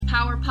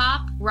power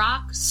pop,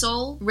 rock,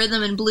 soul,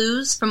 rhythm, and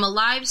blues from a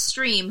live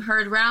stream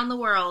heard round the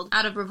world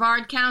out of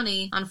Brevard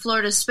County on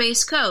Florida's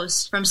Space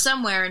Coast from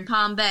somewhere in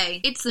Palm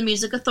Bay. It's the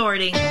Music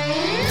Authority.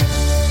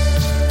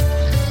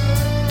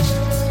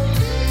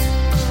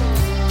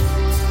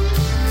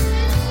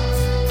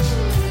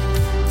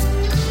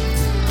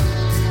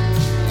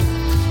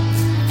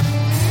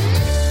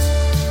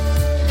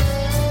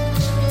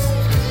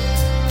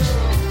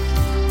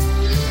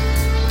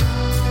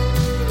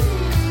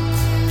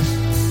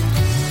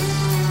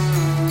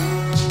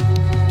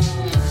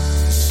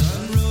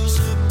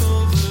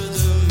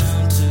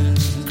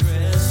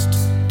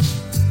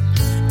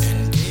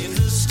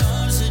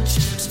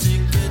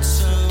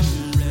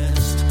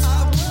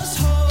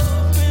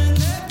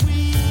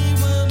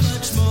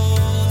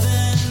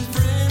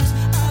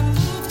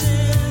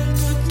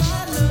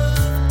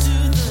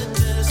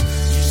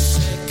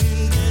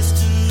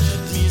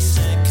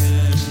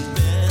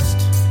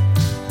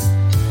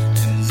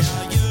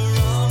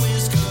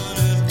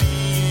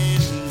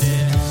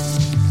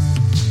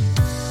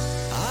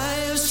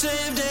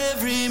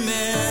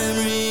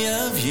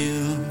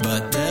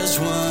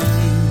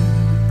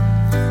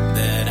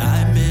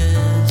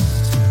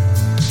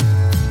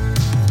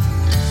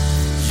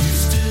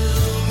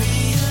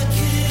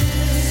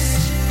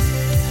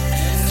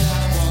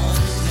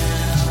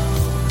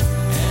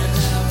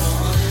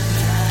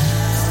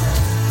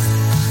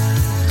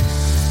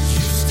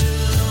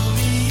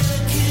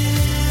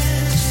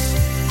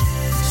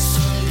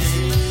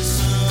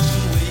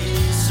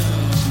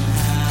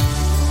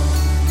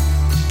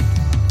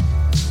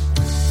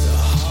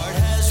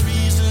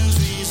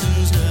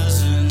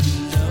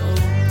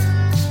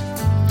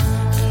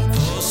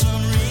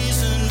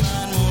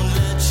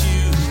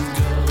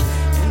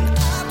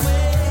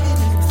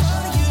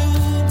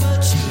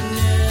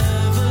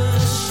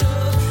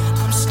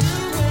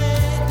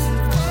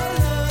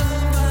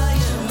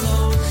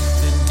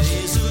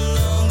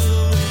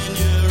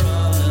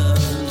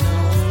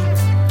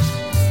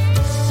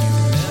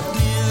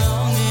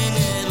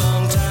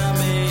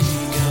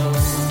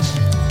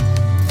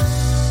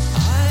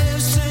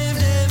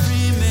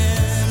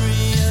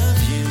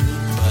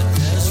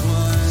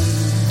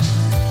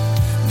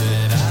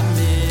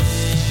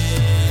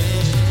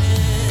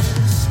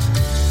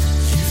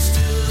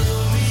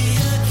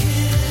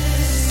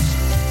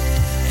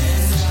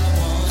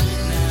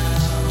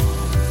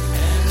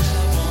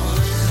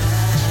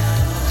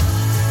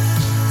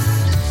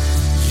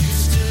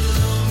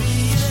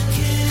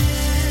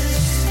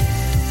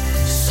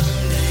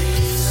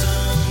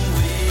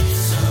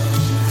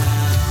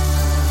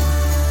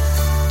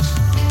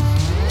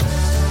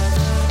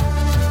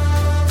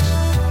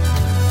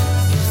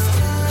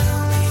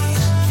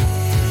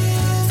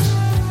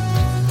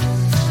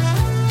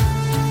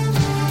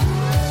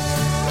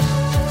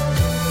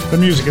 The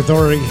Music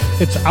Authority,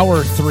 it's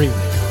Hour 3,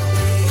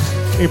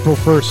 April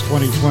 1st,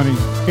 2020,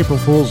 April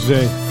Fool's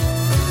Day.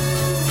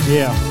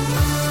 Yeah.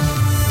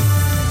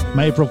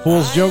 My April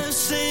Fool's joke?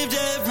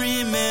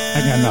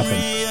 I got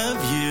nothing.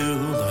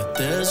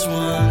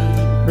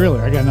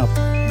 Really, I got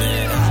nothing.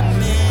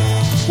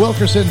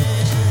 Wilkerson,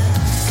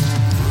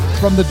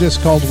 from the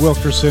disc called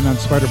Wilkerson on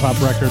Spider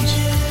Pop Records.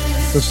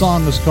 The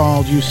song is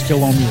called You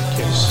Still Owe Me a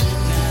Kiss.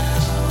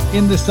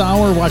 In this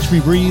hour, Watch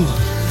Me Breathe.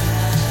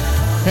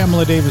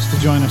 Pamela Davis to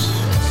join us.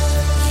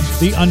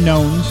 The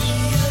Unknowns.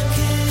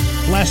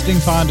 Lasting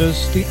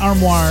Fondas. The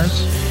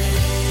Armoires.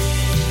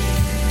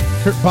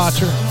 Kurt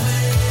Bottcher.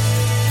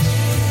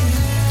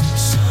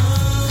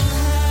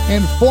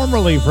 And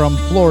formerly from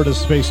Florida's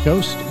Space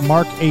Coast,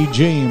 Mark A.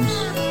 James.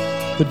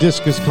 The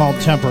disc is called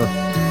Temper.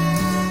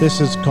 This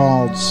is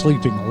called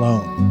Sleeping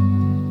Alone.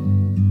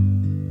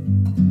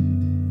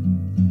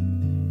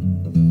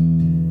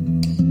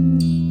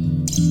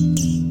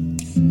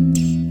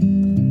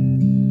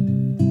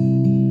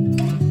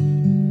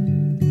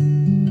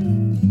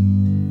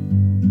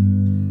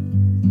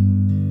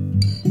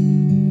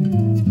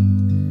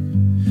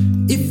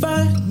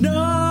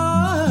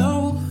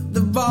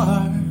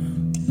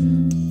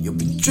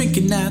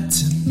 Drinking at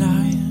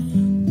tonight,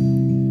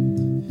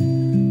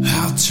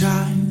 I'll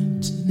try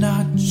to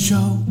not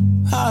show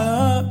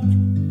up,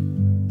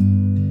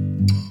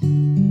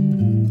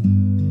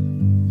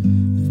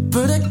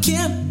 but I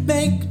can't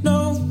make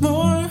no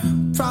more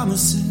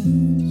promises.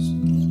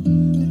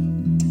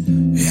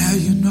 Yeah,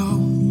 you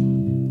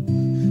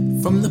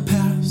know, from the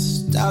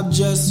past I'll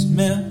just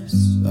mess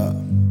up.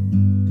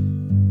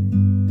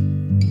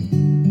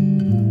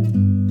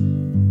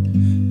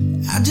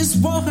 I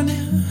just wanted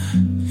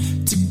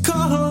to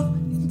call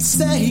and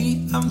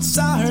say I'm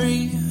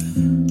sorry,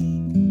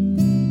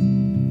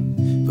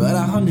 but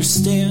I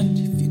understand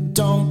if you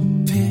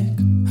don't pick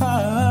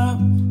up.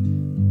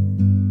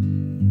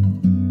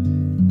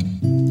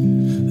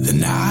 The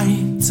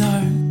nights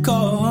are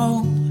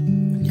cold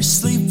when you're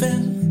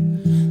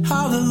sleeping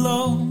all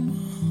alone.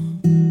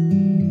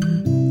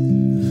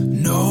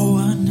 No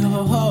one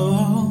knows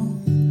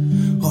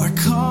or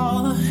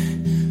call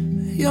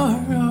your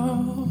own.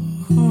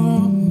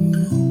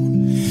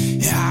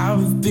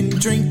 I've been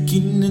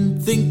drinking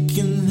and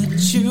thinking that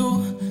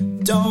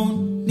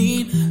don't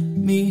need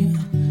me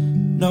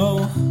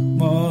no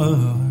more.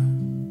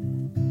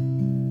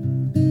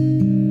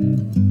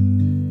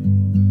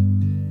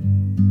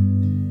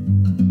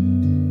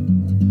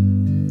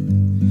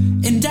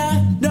 And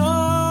I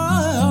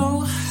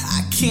know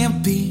I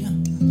can't be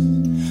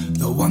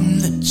the one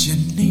that you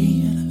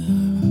need.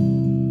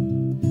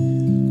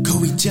 Could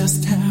we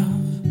just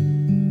have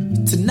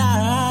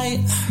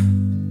tonight?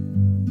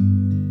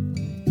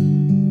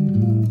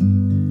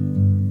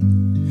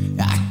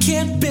 I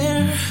can't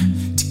bear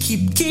to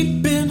keep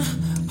keeping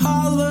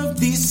all of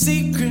these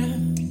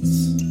secrets,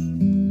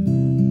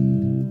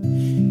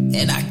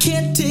 and I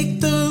can't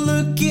take the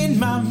look in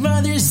my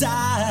mother's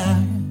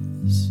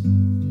eyes.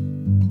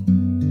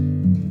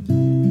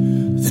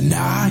 The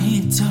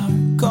nights are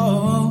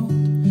cold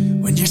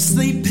when you're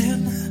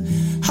sleeping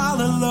all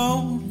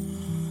alone.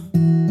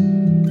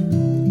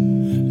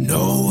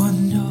 No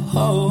one to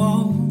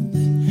hold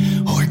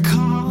or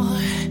call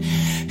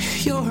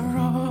your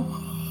own.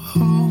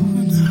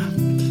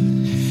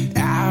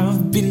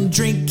 I've been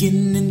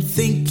drinking and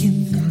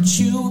thinking that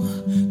you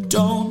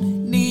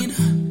don't need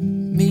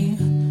me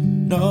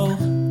no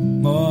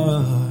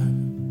more.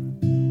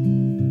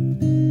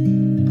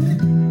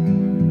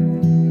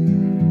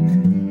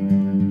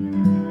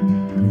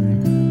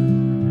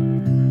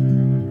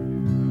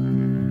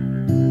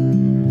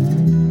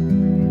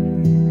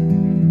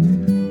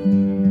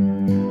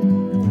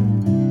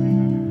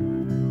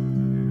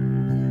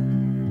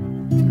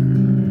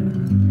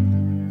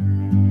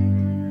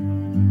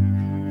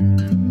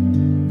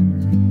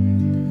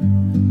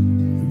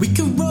 We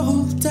could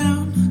roll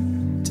down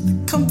to the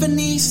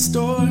company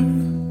store,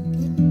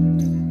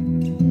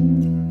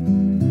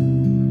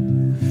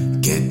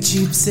 get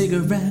cheap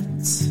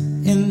cigarettes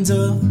in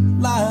the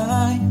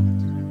light,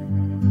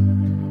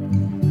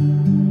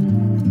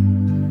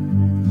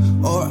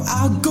 or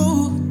I'll go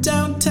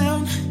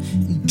downtown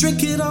and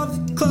drink at all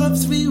the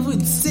clubs we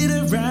would sit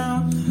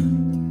around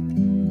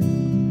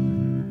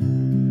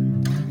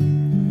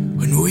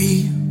when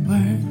we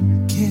were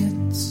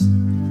kids.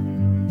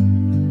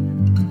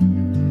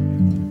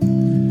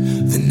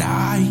 The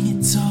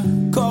nights are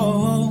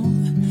cold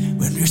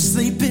when we're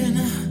sleeping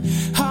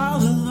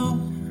all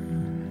alone.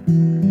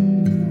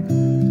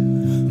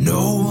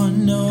 No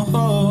one to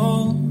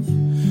hold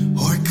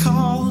or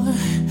call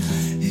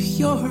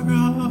your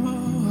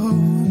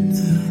own.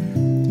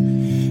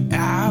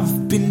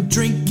 I've been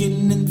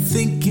drinking and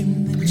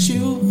thinking that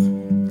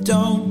you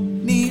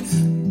don't need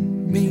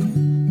me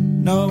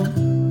no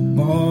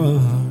more.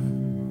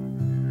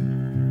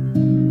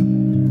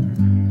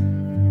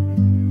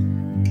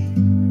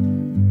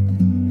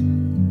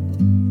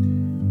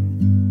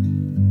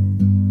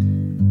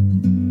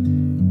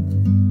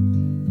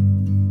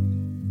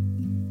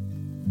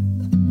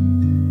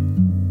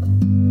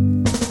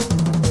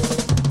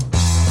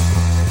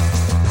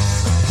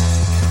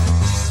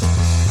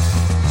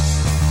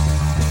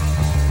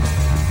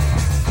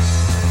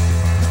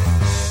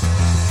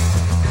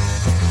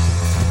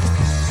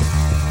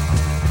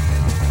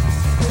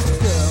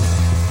 Good.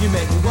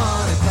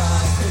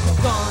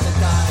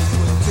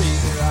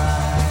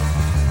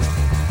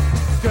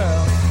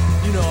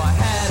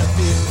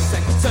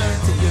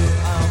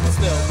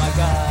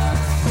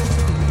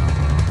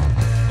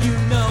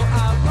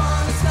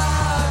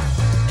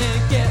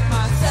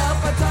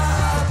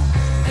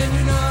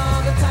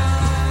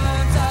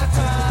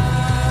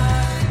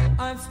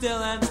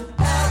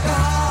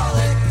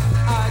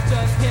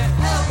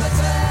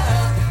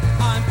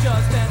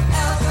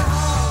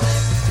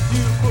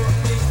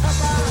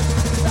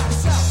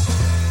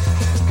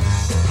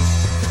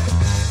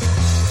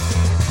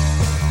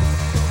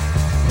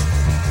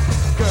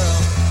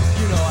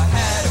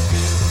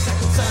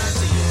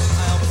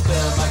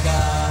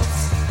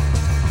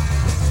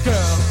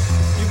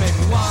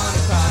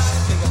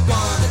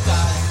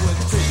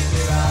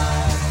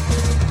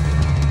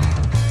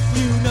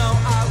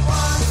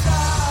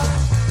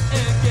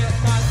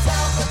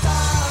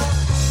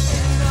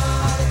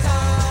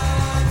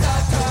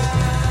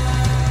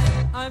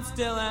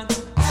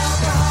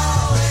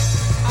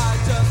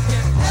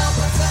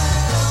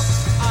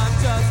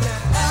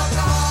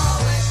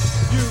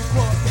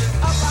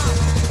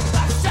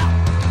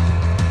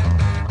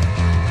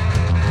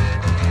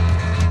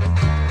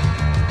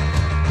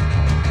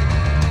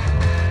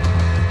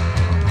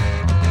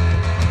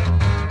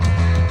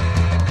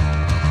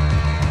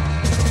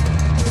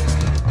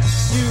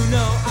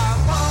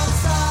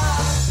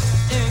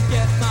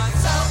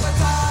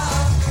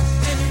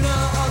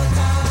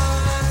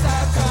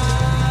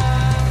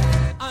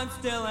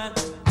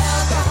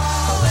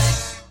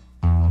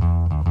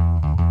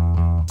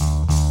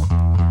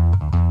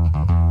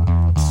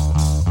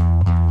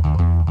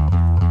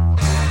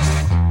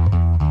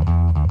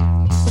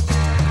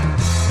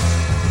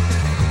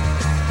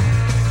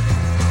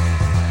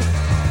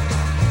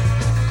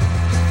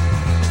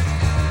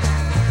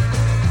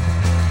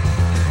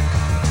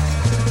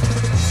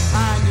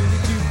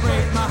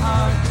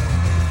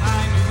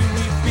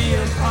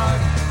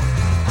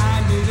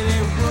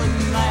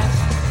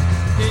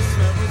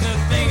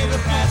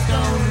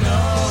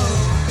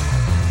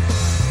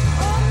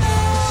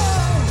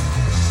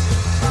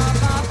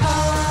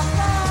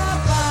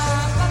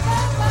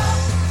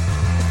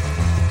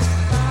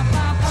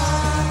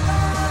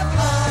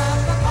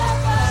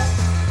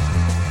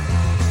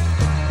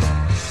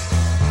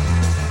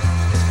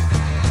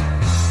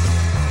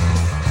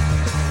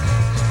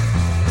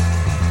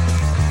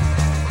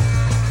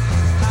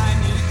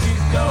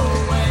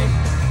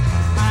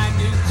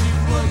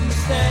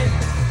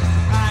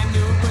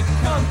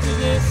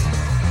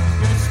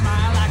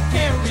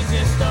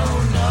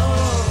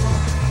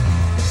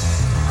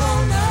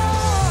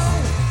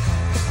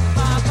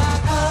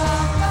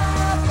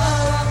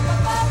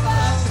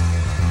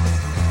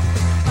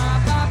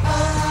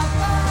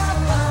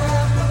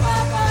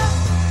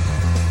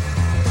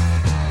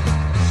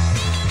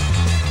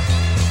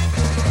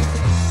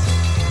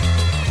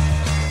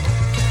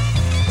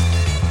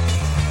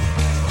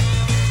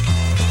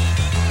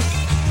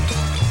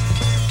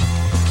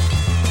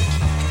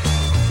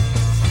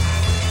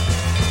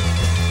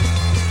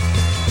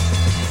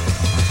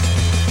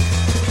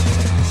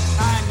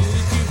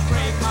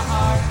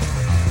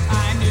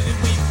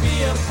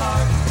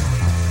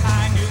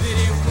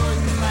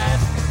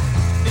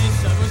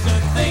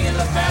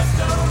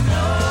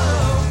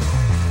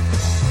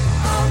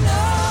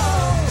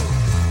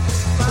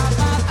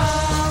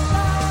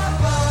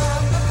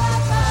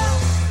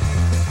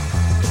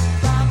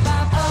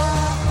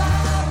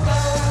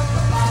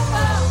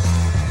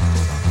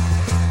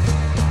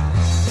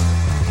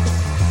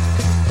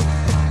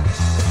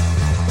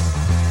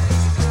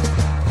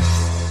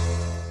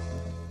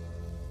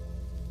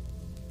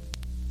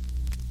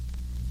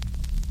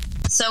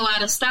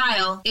 got a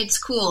style, it's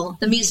cool.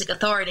 The Music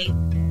Authority.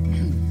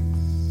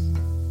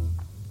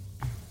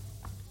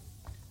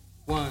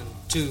 1,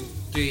 2,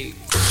 3.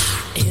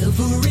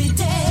 Every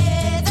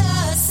day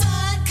the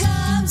sun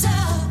comes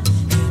up,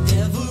 and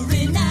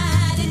every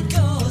night it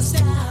goes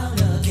down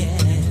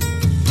again.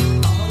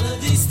 All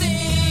of these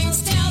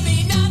things tell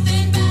me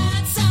nothing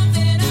but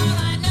something. All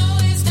I know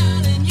is,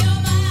 darling,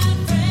 you're my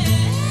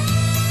friend.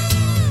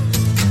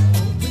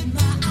 Open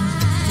my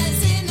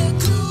eyes in the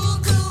cool,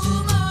 cool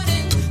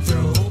morning.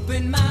 Throw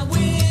open my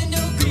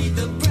window, greet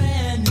the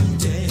brand new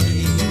day.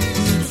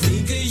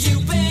 Think of you,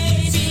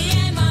 baby,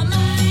 and my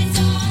mind's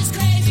always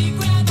crazy.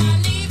 Grab my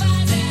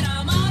Levi's and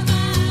I'm on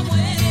my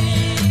way.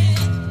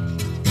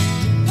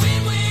 When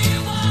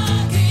we're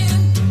walking,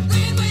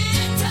 when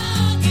we're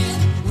talking,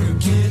 we're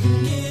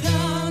getting it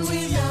on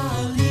with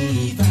our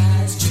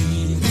Levi's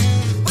jeans.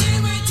 When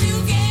we're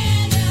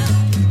together,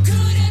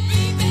 could it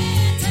be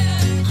better?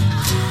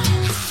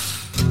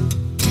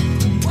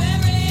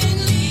 Wearing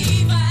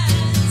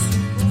Levi's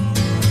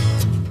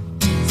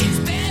is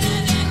better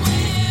than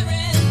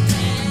wearing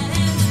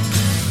pants.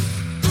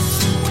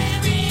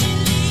 Wearing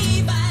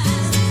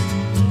Levi's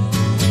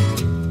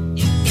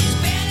is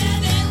better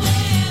than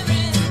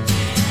wearing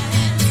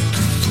pants.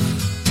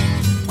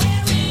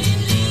 Wearing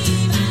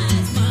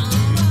Levi's,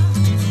 mama,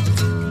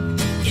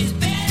 is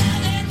better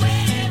than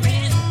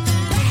wearing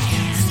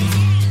pants.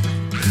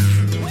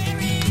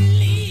 Wearing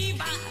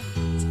Levi's.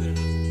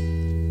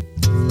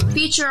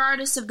 Feature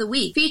Artist of the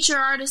Week. Feature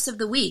Artist of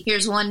the Week.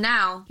 Here's one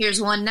now.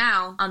 Here's one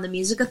now on the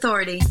Music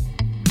Authority.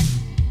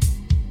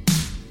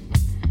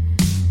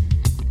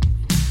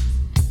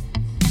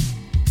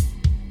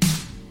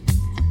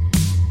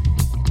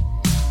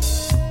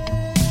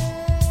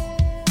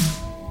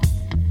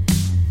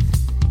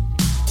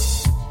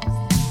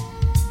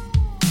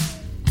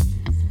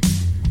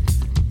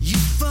 You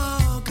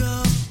fog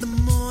up the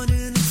morning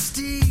and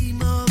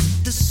steam up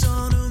the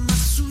sun of my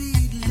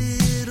sweet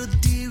little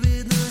deer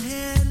in the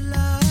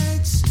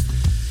headlights.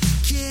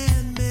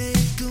 Can't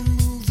make a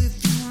move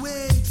if you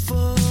wait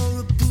for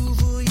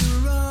approval.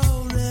 You're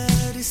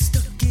already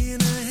stuck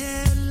in a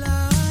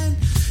headline.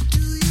 Do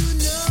you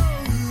know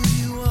who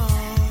you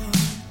are?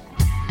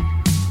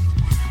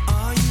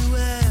 Are you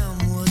am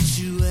what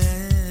you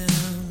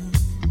am?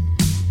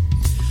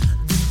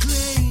 Then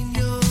claim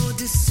your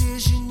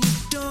decision. You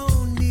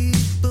don't need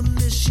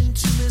permission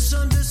to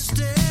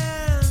misunderstand.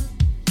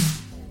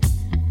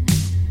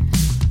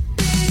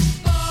 Big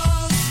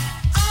boss,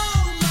 oh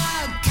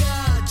my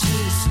God,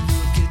 just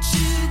look at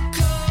you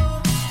go.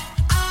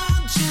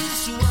 I'm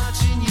just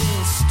watching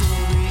your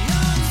story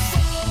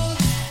unfold,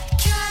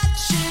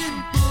 catching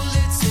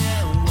bullets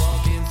and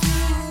walking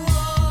through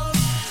walls.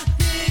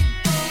 Big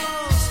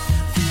boss,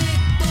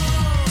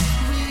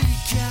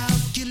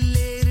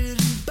 recalculated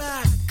and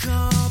back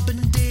carbon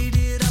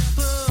dated. I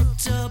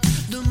perked up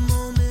the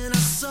moment I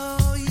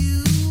saw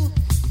you.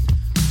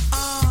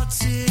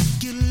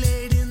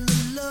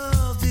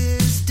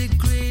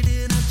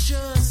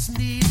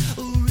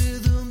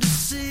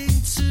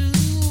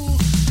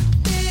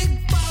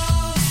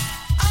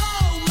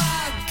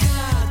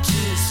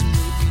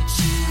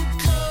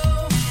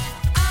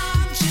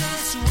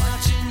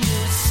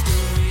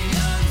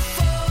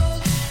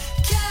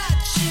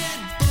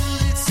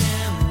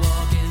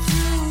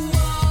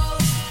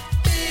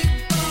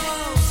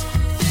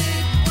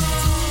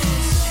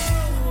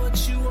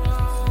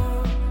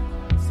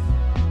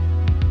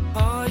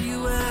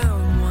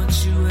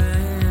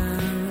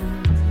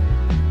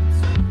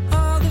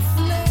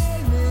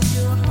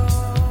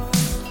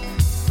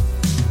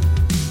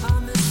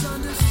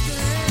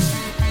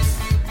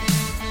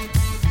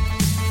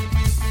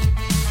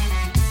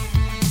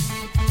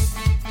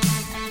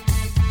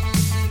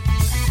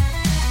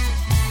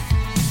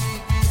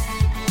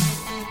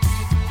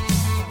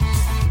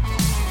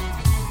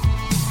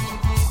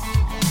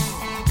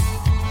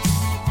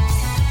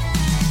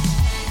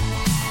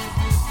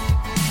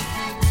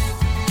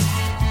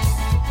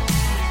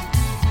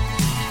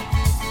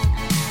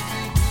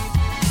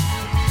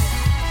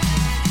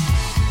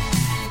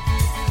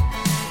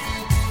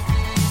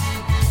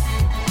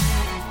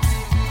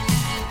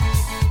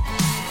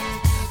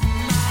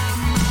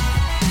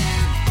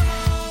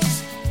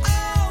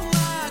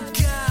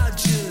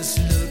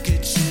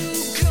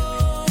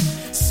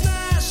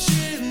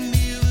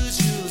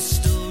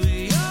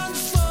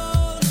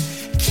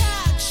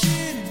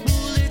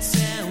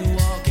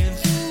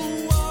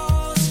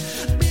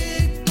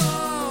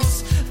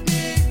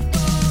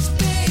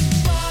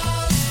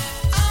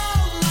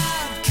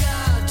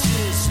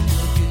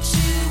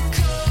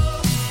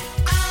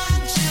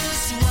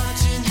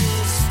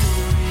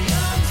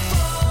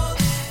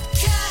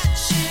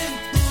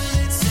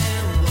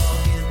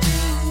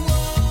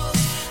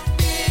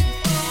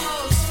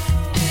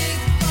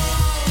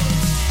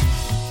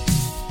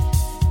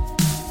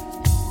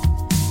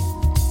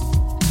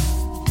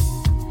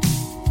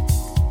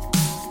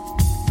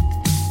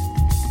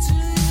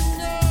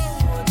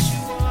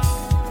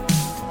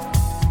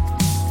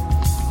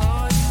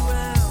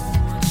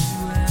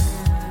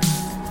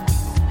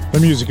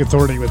 Music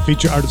Authority with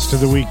feature artist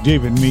of the week,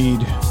 David Mead.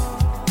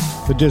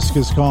 The disc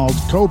is called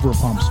Cobra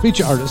Pumps,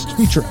 feature artist,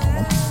 feature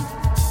album.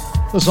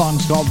 The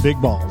song's called Big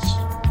Balls.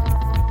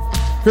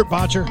 Kurt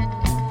Bottcher,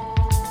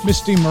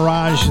 Misty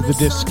Mirage, the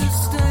disc.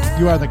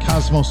 You Are the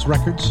Cosmos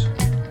Records,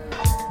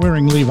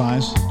 Wearing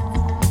Levi's.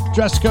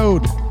 Dress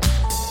Code.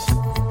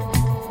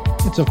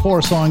 It's a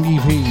 4-song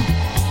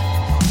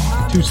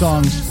EP. 2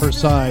 songs per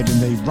side, and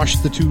they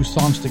rushed the 2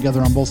 songs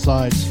together on both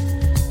sides.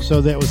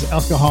 So that was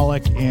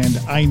Alcoholic and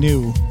I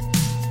Knew.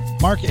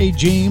 Mark A.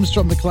 James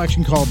from the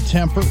collection called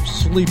Temper,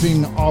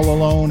 Sleeping All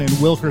Alone,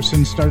 and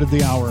Wilkerson started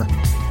the hour.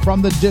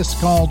 From the disc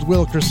called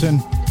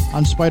Wilkerson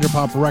on Spider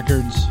Pop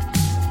Records,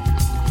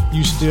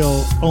 You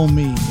Still Owe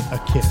Me a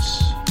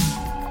Kiss.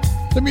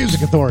 The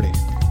Music Authority.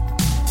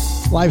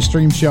 Live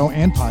stream show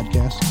and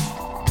podcast.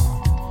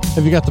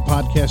 Have you got the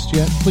podcast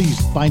yet?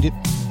 Please find it,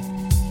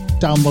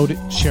 download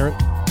it, share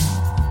it.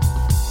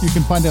 You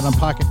can find it on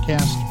Pocket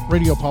Cast,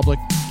 Radio Public,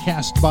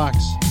 CastBox,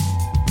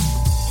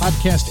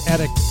 Podcast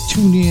Addict,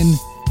 TuneIn,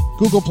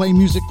 Google Play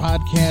Music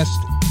Podcast,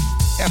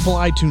 Apple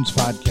iTunes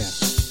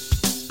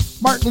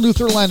Podcast. Martin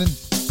Luther Lennon.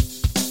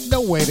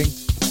 No waiting.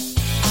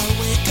 I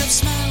wake up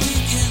smiling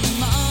in the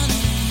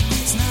morning.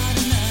 It's not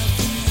enough.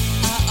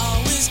 I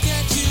always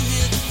get you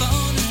hear the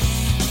phone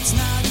ring. It's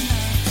not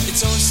enough.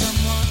 It's always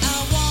someone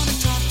I want to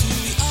talk to.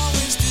 We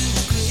always do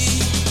agree.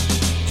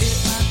 It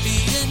might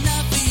be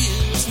enough for you.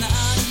 It's not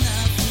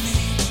enough for me.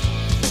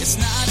 It's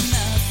not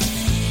enough for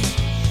me.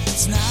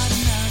 It's not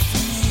enough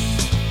for me.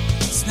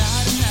 It's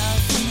not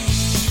enough for me.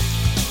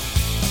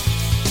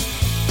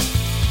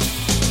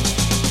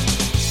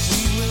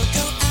 We will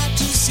go out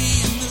to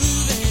see a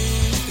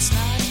movie. It's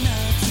not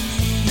enough for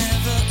me.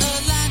 Never a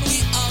line, we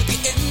all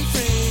getting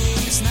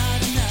free. It's not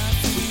enough.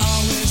 We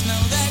always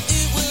know that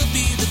it will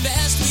be the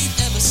best we've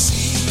ever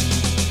seen.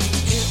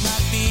 It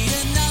might be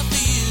enough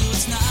for you.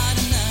 It's not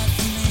enough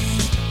for me.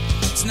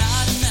 It's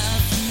not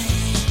enough for me.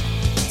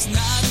 It's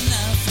not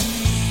enough for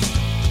me.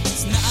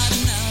 It's not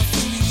enough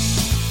for me.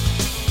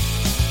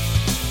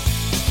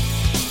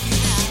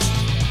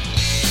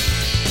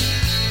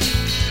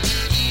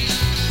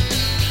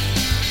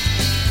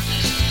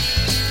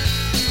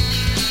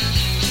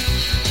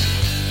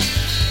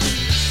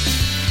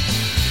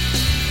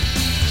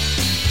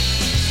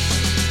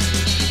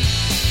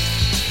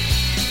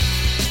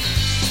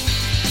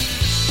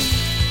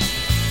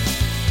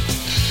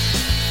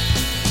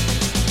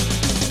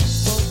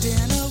 For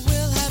dinner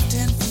we'll have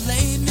 10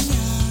 filet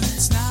mignon.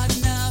 It's not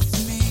enough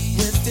for me.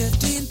 With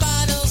 15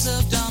 bottles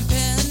of Dom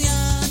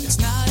Perignon. It's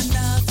not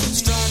enough for me.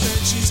 Strawberry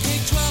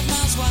cheesecake 12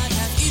 miles wide,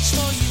 have each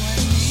for you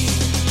and me.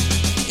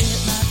 It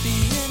might be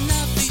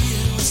enough for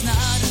you. It's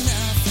not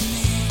enough for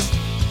me.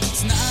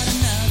 It's not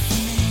enough for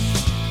me.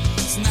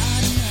 It's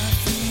not enough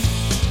for me.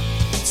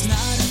 It's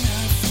not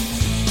enough for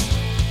me.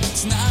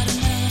 It's not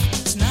enough.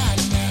 It's not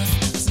enough.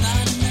 It's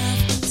not enough.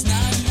 It's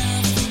not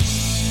enough for me.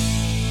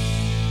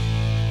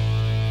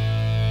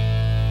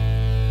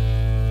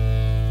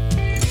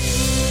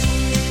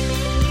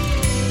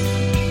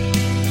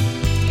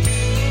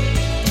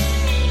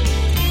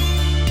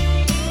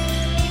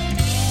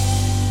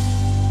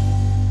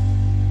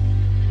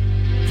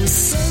 The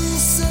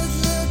sunset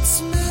looks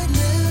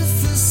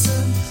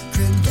magnificent.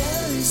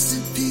 Cranberries to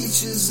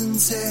peaches and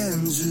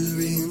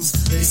tangerines.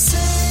 They say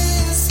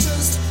it's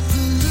just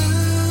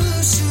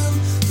pollution,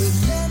 but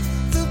let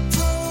the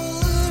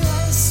polar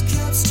ice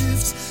caps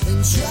drift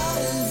and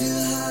drive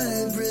your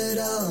hybrid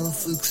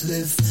off a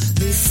cliff.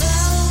 They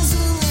found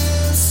a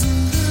new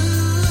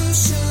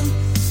solution.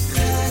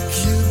 Pack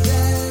your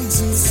bags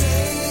and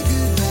say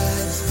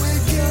goodbye.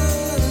 We're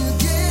gonna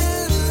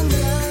get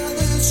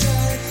another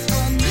try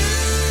on new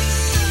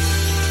earth.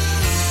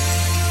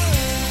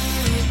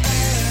 New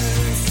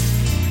earth.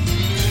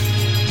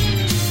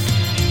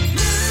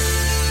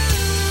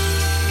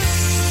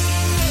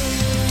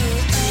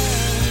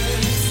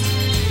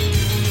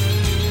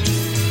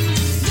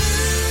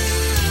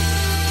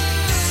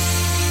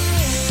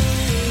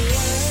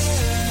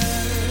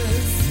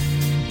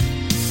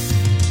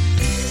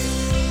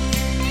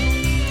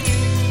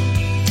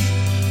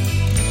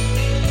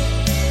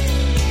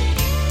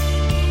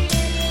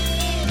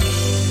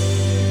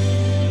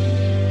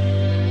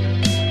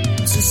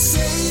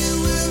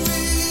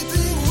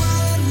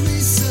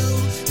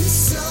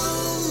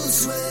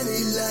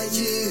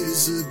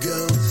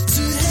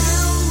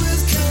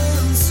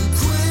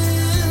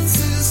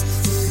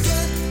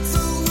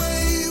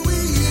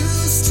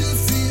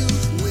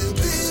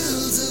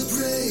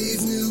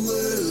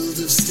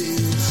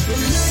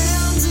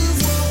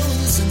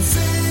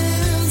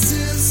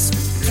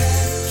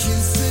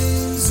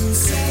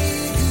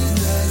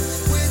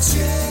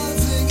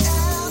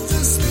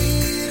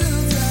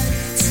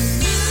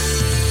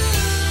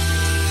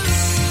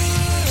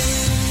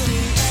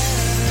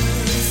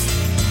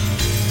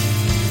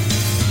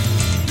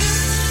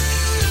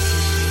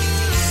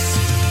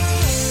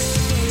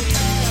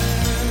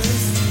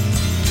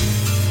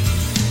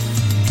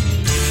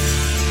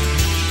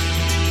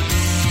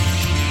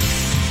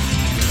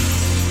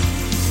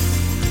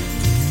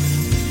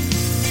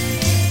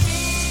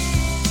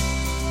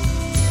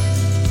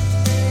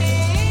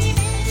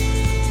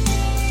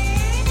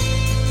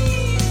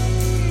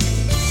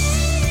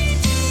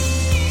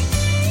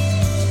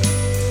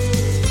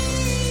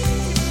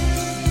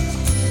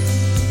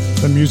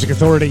 Music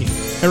Authority,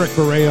 Eric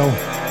Borrell.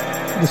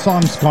 The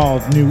song's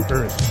called New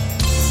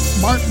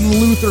Earth. Martin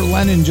Luther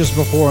Lennon just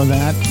before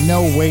that.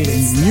 No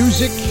Waiting.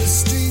 Music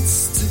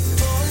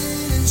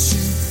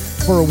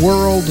for a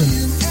world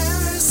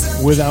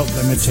without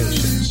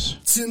limitations.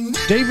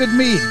 David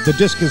Mead, the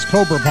disc is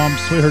Cobra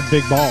Pumps. We heard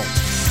Big Balls.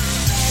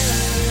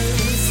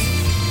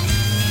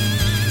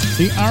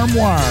 The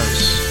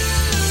Armoires.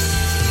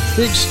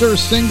 Big Stir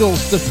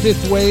Singles, The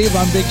Fifth Wave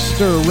on Big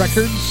Stir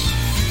Records.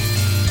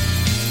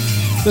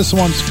 This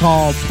one's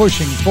called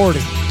Pushing 40.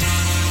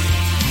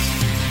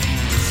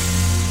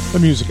 The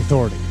Music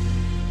Authority.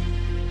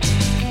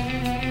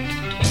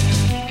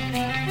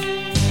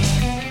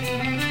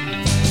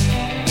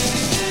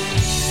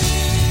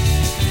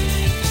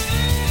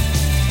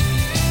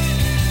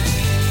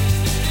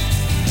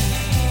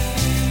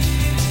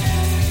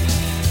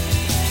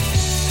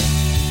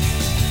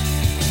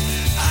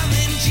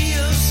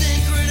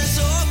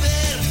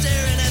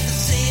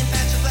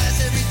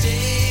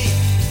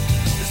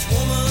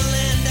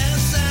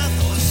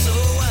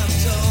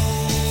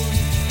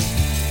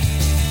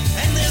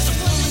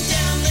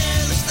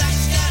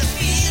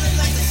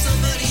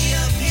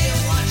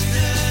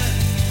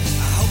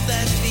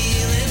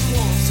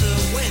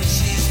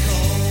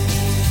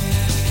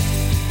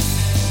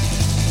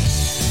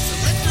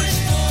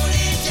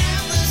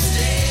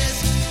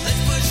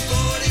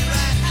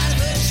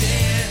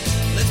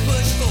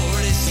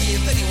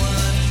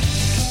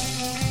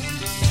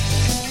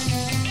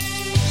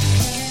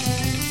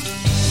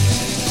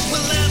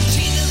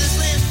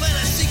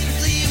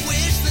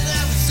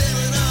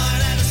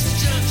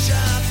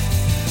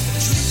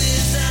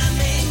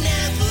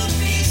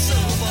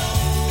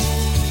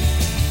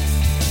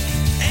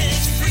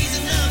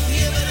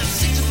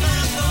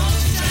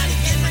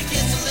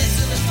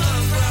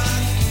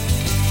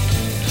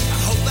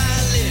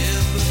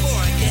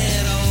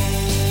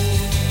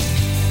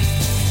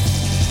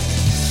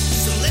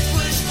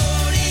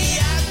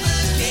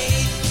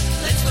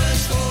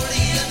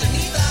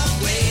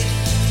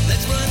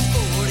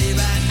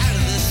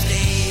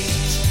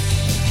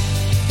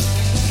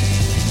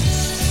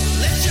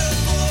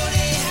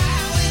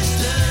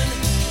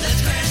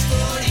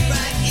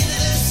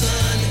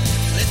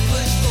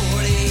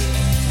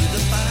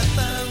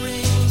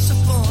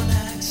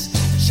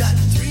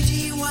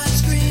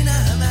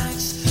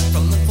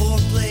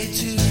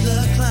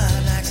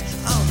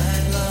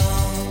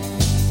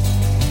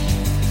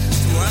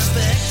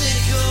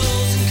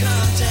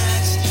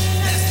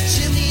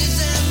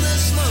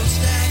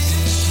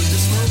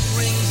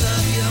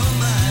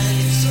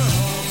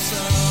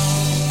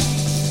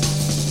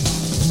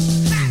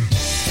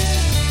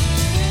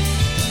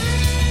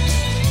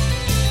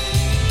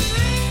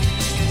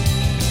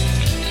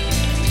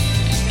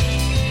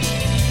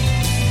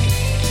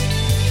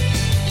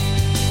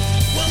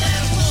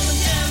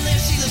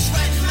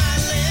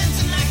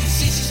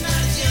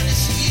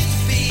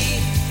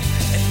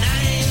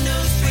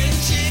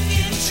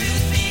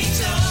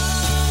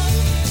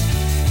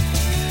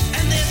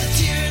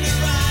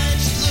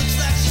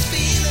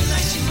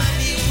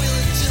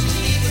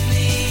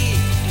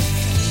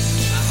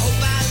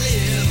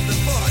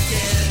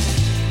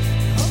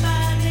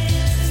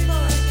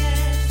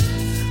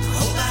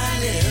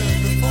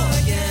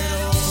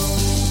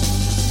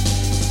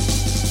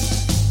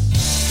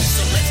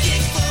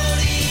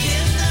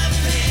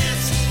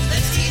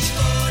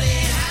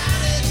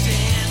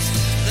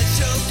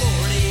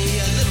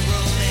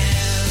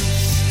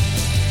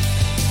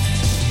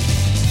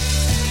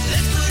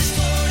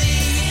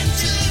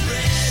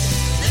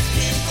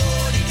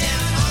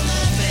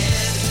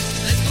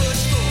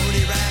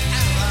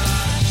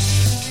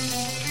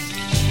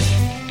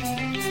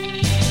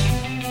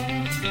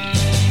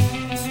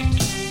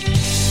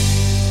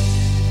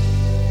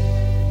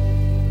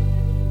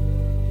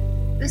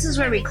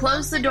 Where we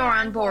close the door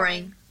on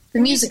boring. The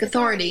Music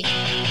Authority.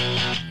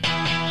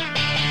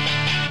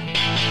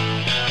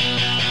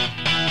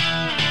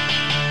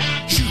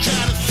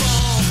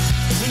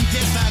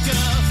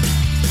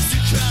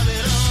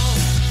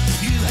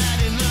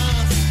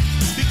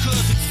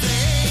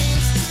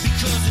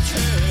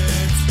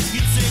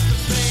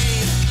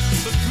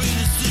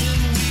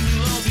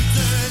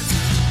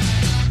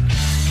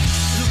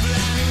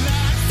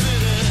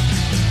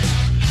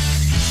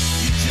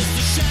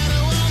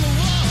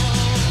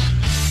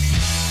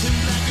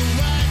 Black and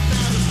white,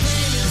 now the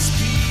flame is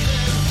speed.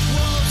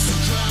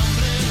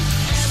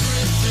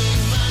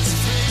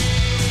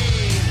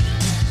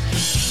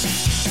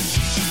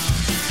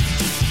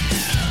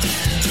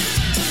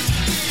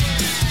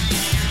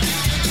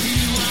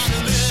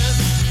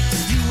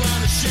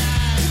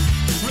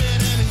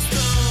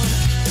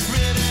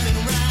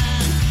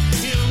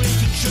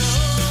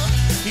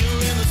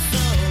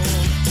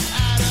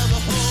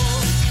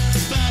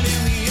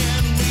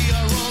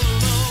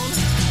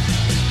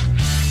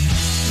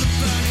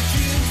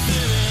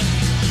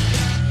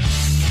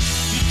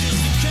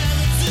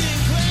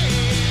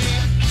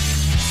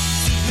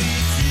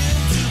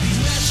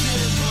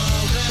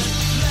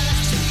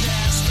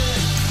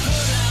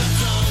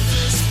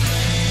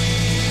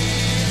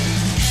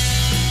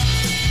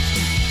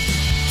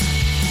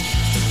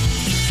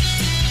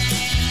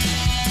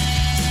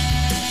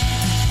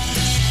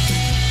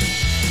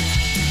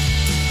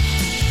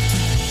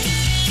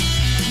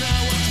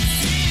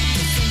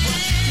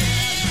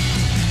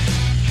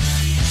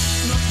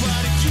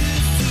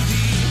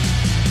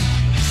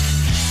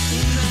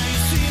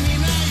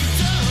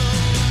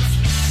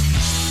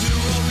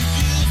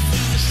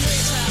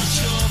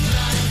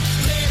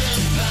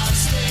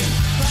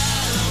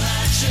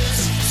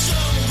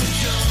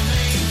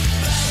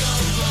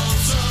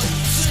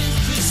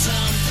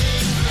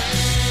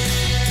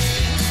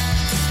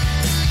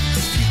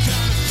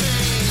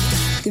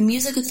 The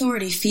Music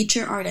Authority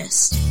feature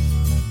artist.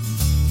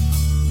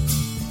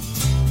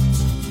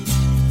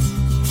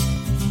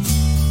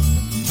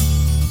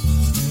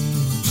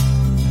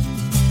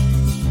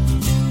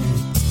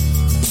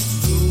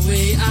 The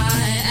way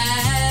I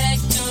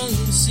act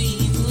don't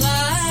seem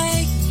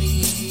like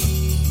me.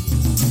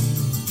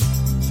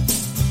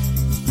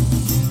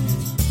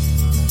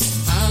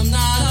 I'm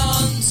not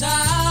on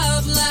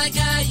top like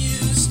I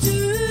used to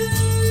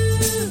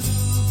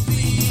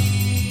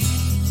be.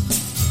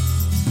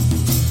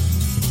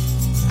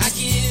 I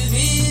give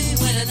in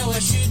when I know I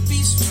should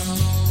be strong.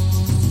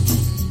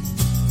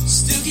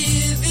 Still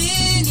give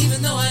in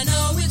even though I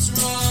know it's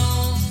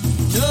wrong.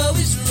 Know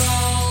it's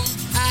wrong.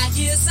 I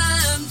guess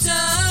I'm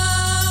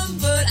dumb,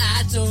 but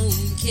I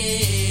don't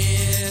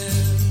care.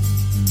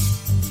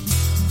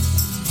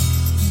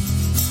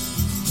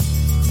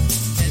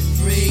 And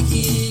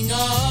breaking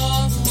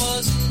off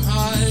wasn't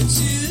hard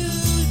to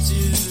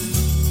do.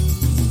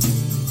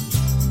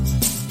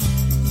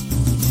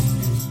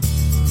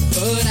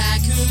 But I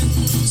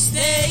couldn't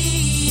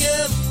stay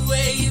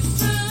away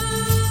from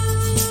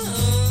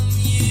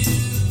you.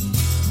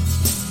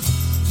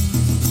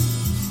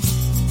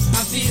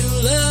 I feel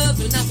love,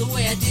 but not the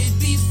way I did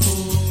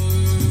before.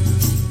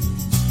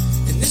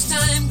 And this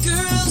time,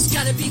 girls,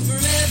 gotta be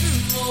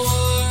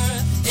forevermore,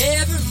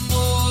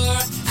 evermore.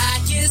 I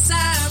guess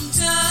I'm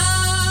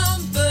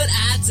dumb, but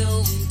I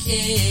don't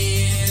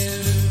care.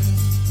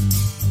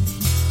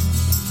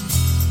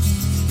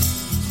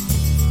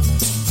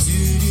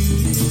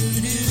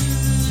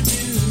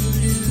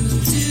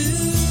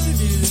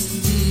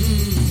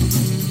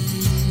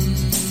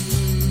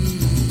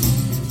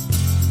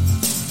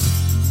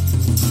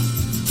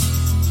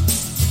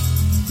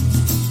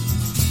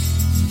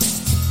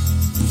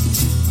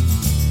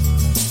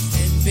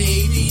 And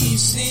baby,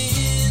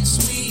 since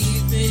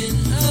we've been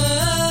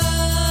apart,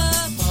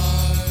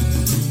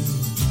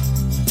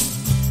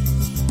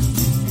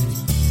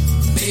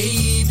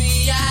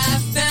 baby, I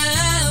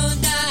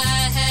found I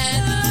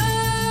had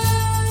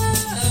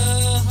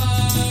a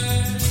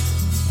heart.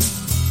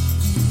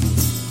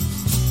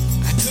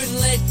 I couldn't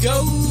let go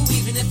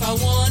even if I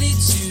wanted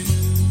to.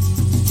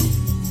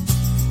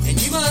 And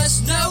you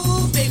must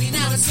know, baby,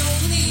 now it's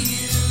only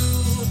you,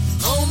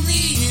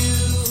 only you.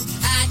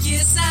 I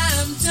guess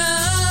I'm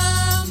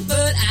dumb,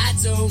 but I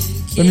don't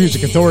care. The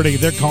Music Authority,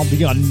 they're called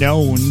the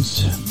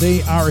Unknowns.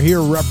 They are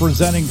here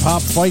representing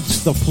Pop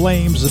Fights the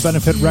Flames, the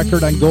benefit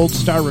record on Gold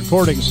Star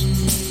Recordings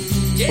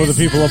for the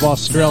people of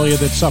Australia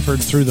that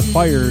suffered through the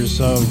fires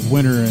of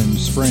winter and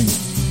spring.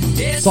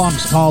 The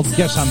song's called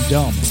Guess I'm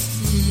Dumb.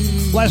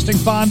 Blasting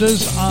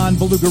Fondas on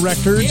Beluga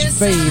Records,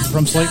 Fade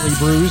from Slightly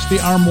Bruised, The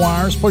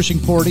Armoires, Pushing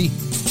 40,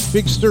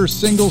 Big Stir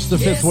Singles to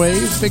Fifth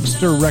Wave, Big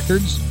Stir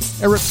Records,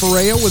 Eric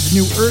Ferreo with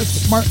New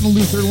Earth, Martin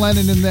Luther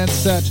Lennon in that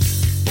set,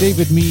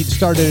 David Mead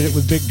started it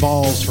with Big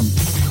Balls from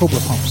Cobra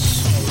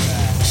Pumps.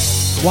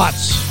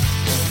 Watts,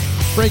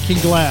 Breaking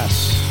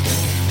Glass,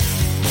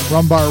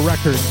 Rumbar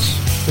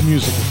Records, The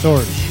Music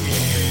Authority.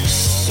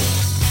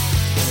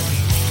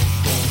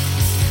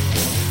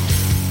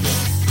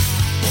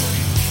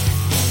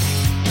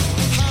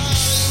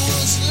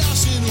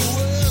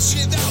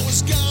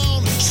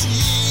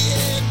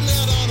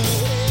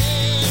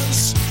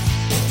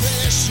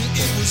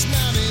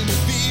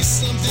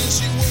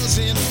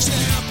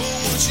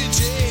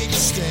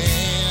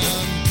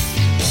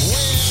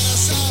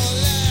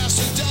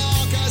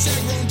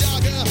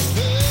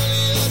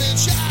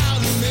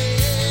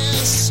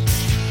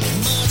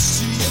 Much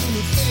too young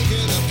to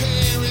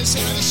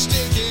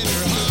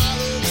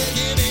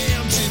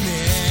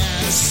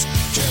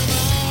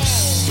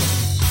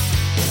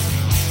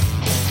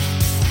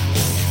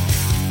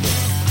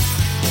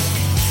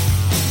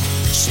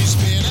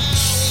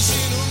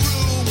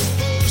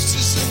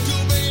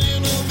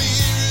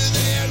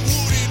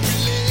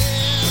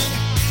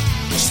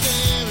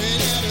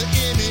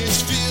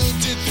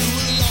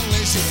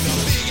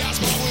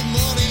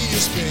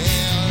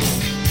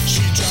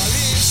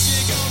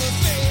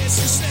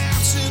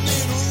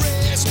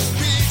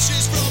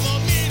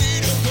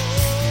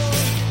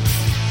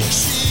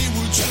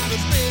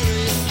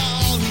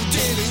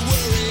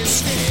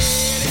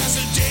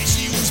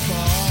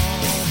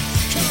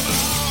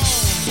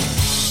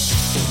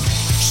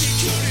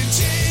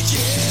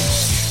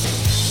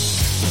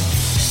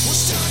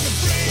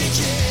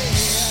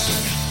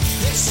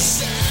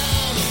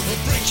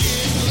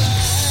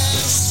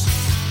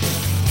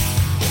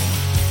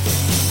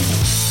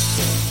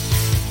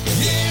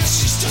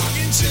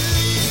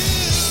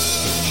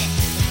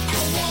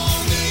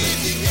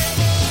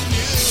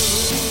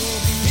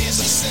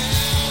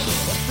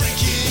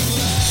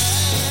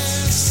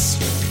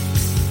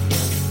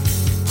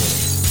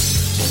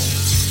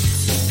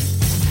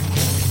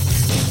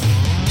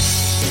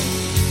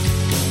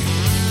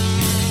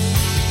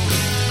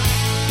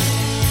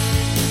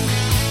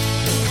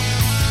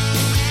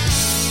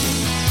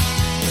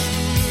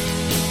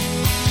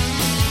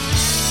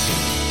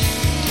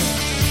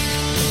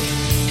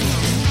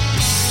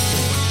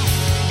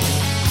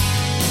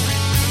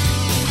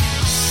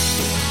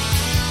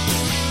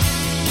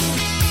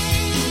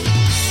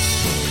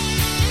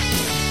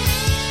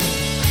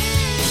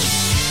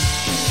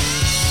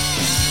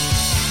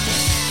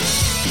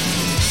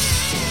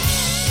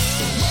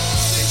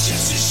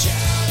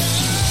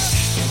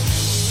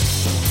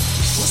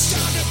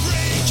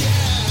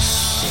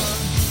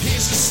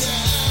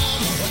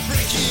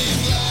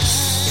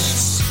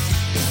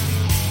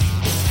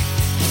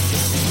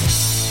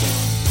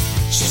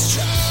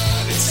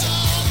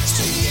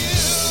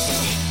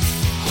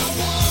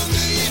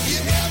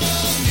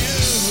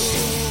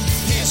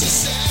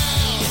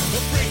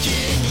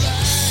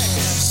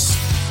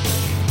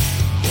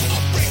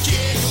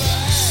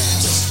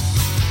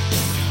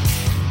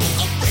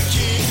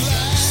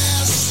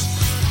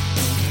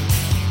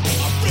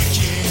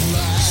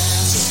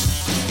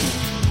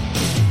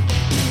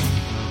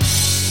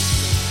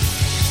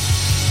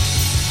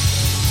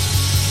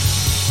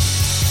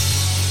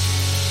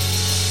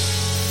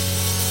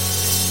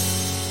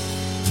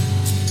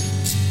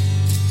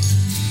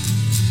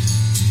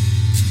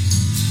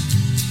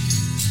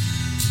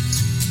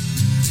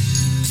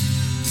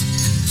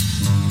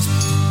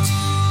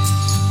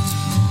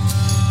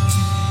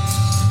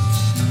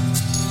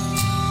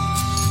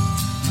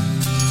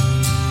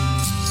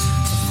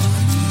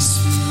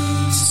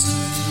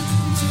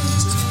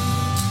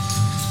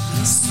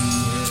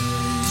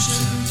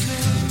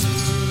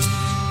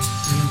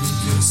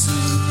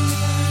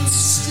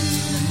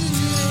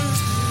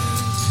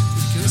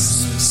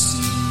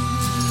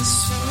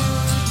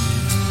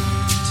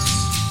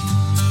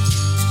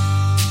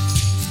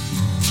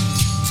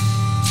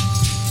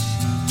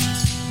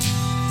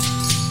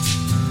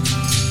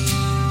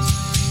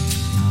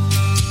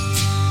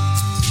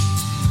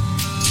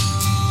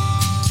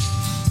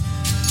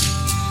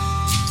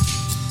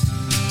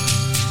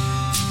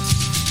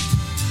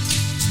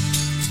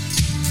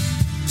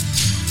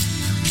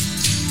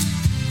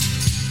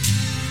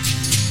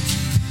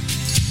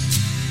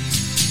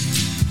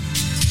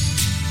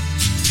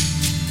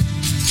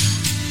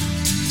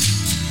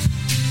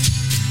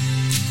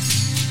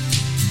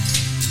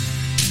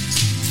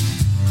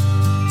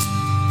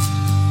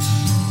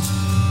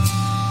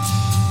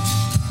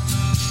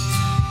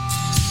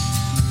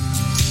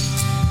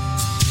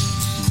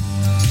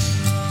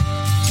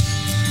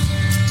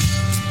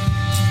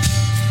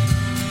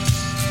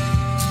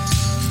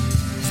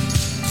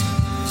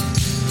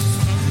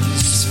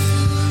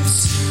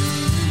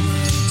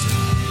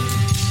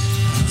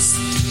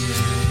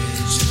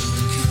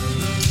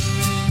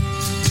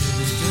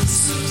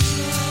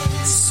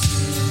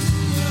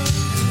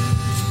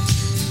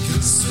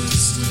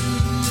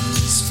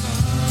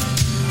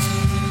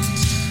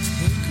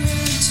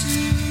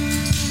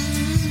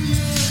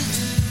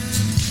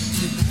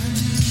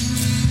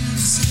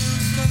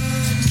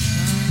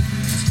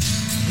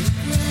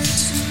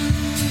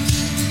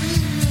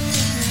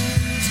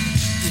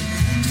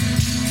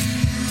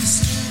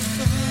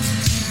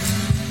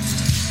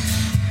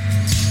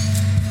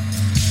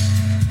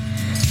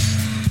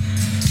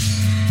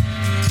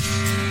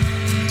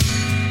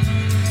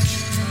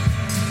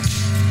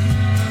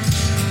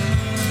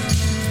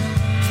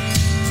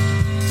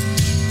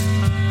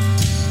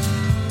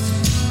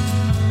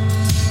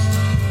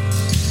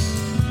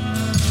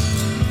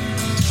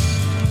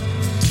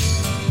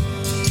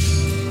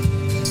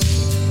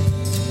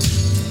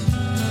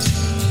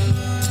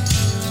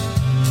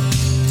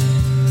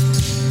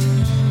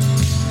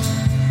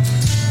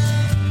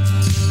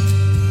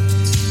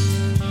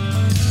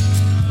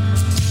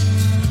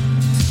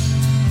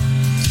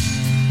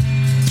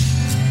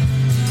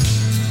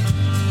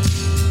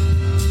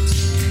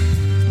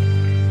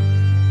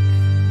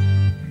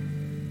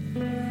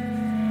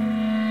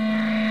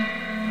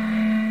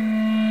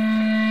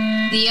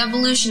The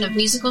evolution of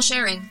musical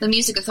sharing, the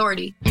Music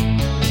Authority.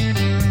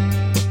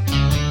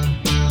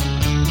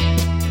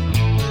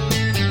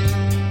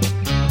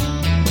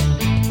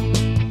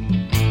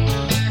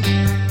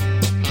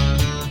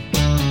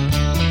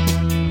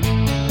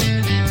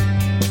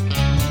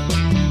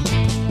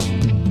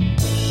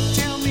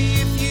 Tell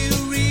me if you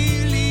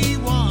really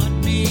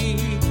want me,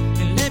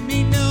 and let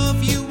me know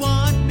if you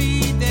want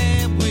me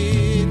there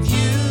with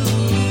you.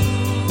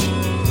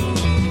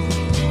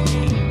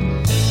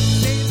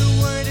 Say the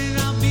word and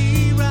I'll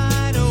be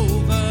right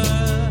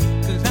over,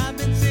 'cause I've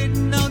been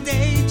sitting all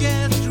day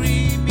just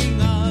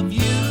dreaming of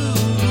you.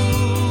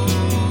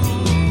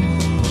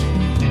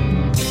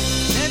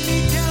 Let me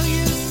tell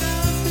you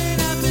something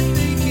I've been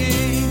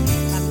thinking.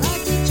 I'd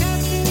like to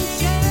just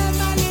share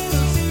my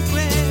little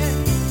secret.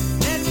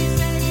 Let me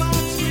say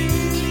what's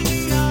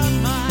really on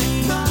my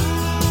mind.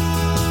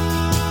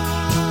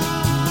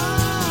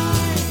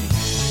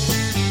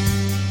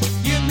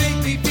 You make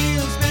me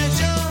feel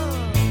special.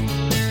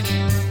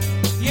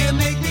 You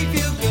make me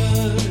feel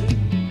good.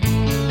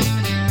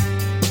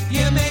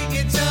 You make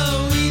it so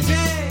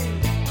easy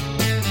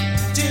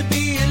to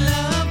be in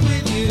love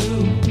with you.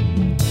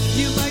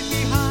 You might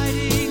be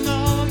hiding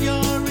all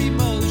your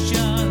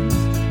emotions,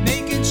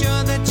 making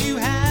sure that you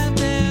have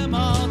them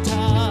all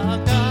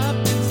tucked up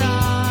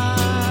inside.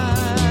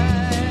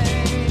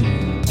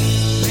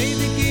 Play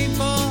the game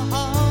for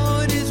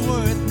all it is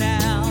worth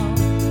now.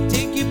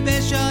 Take your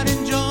best shot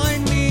and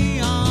join me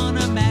on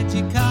a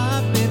magic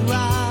carpet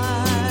ride.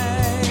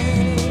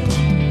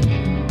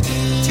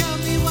 Tell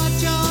me what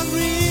you're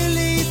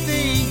really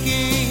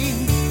thinking.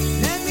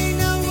 Let me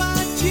know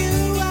what you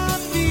are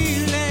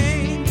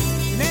feeling.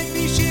 Let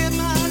me share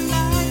my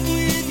life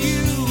with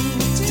you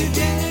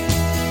today.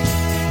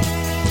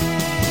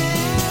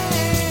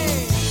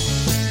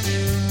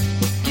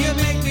 You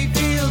make me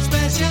feel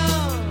special.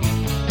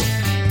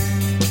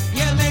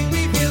 You make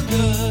me feel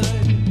good.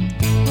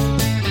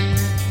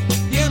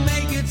 You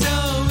make it so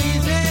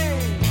easy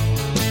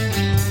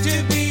to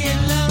be in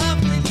love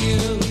with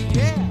you.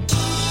 Yeah.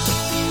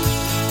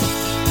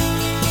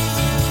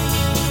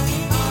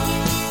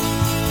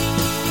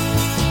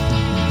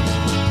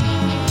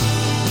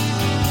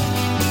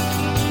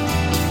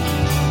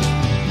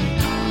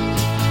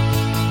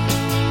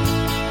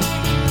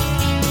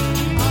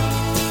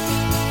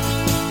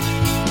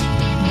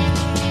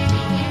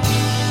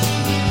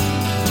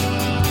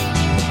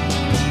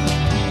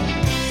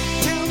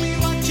 Tell me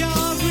what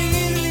you're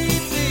really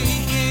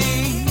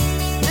thinking.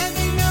 Let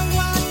me know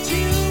what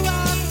you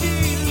are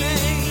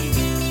feeling.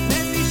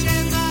 Let me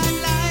share my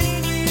life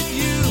with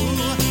you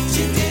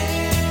today.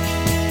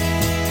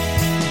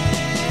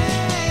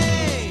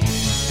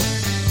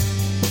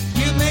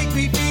 You make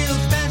me feel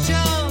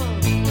special.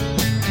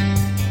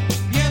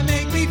 You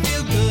make me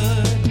feel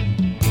good.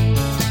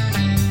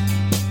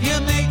 You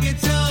make it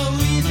so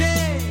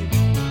easy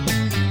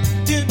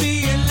to be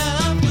in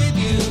love with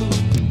you.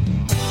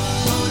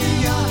 Holding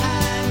your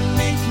hand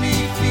makes me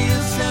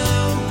feel so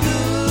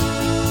good.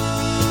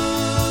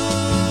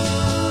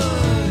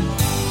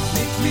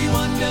 Makes me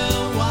wonder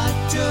what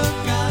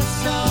took us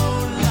so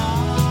long.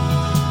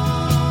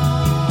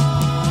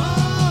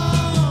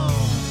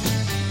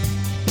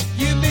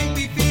 You make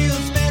me feel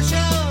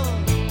special.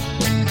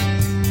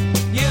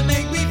 You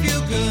make me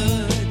feel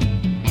good.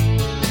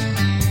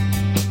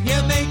 You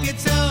make it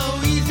so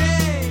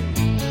easy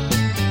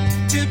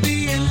to be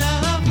in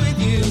love with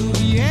you.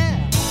 Yeah.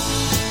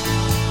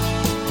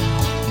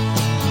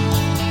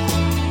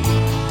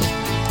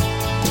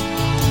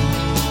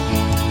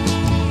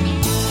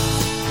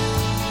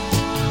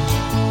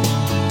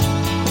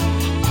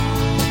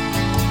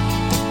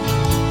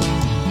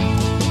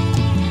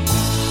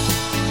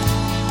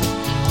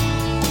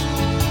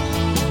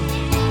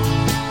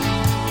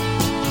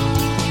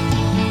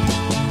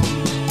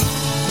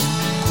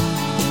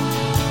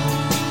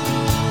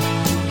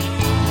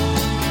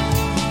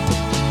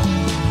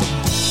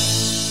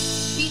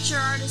 Feature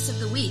Artist of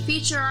the Week.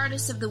 Feature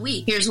Artist of the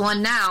Week. Here's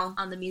one now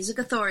on the Music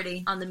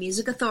Authority. On the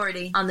Music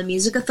Authority. On the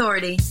Music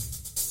Authority.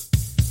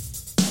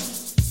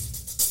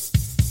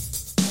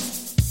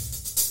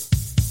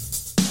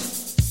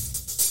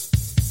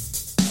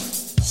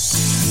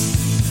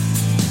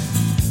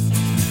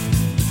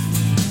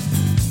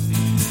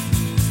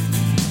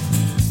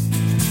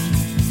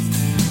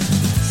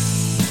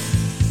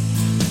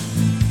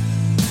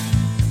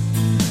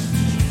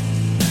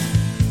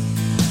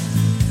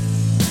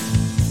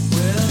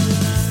 Well,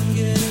 I'm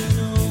getting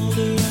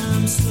older,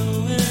 I'm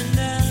slowing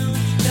down.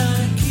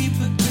 Gotta keep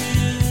a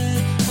good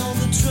head on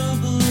the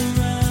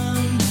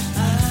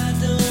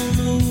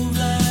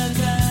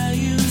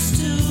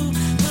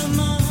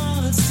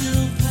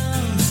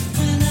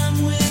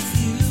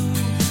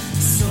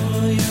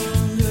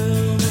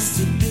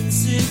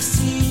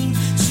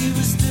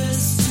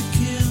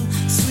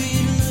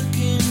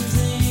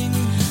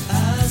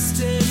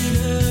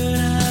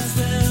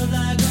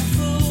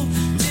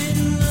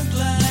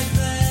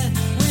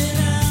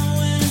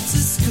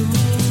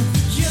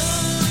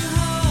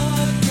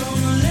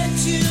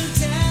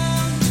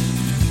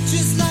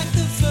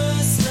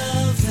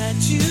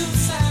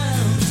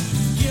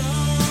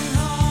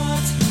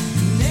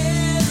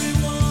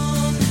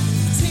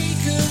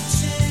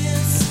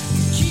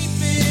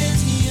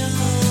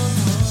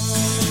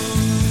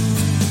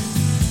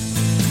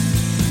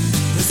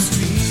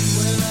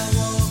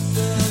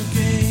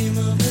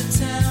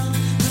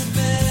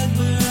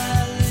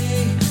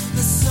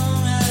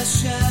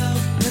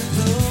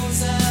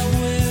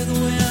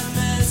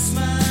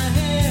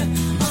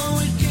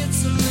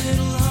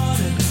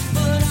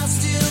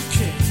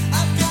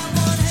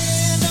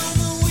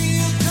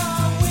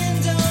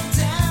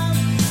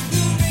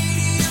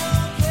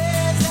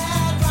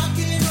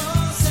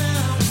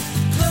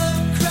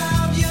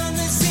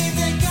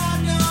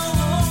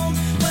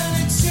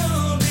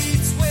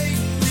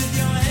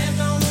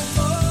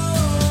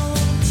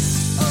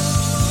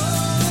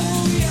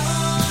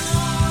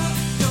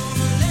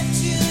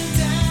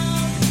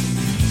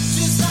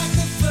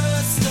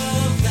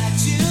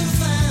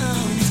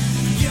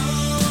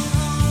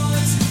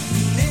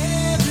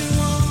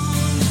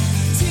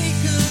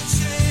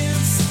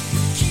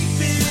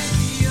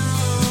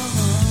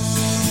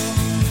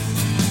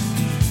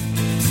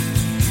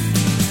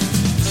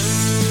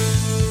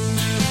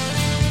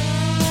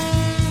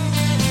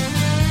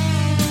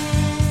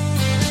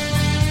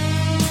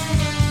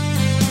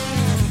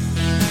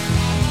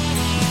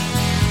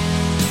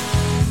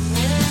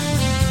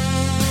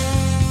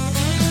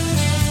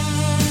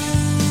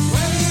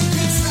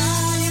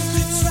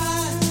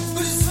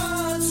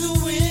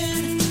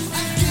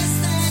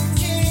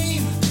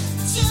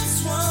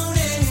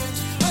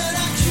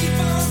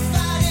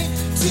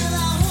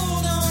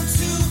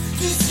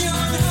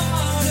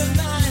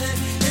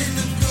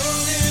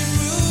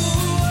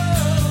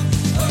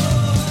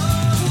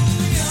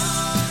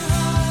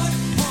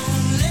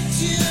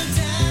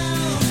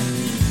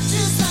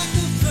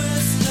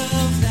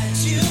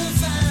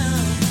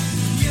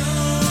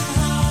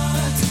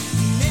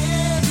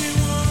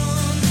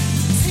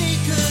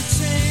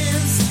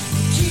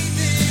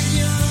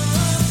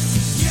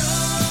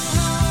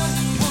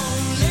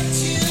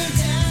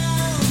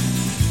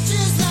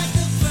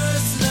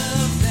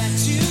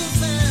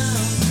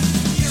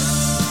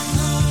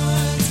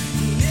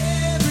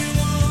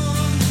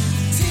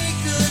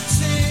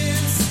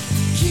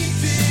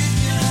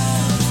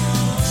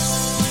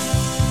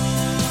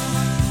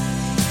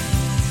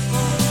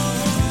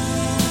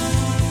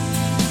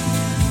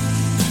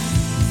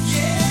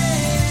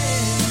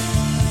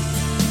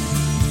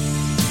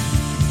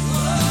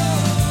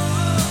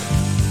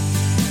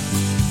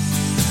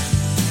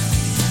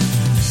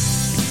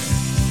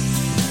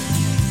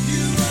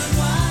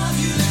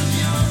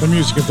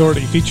Music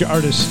Authority feature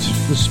artist,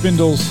 The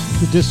Spindles.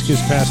 The disc is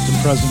past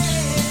and present.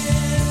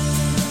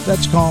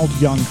 That's called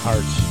Young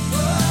Heart.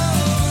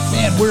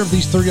 Man, where have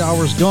these 3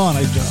 hours gone?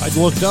 I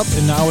looked up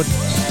and now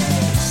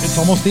it's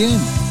almost the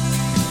end.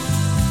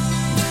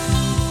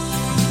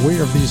 Where's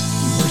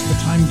the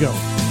time go?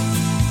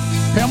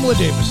 Pamela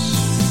Davis,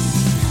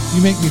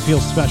 You Make Me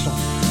Feel Special.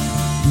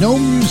 No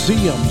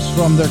Museums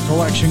from their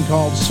collection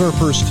called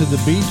Surfers to the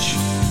Beach,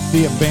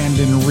 The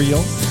Abandoned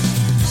Reel.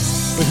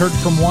 We heard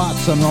from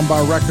Watts on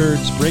Rumbar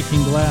Records,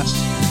 Breaking Glass.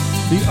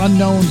 The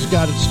Unknowns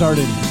got it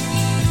started.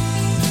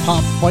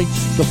 Pop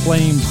Fights the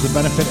Flames, the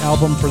benefit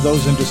album for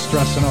those in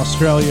distress in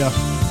Australia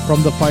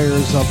from the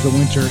fires of the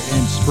winter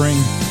and spring.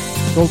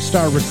 Gold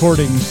Star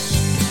Recordings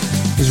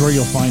is where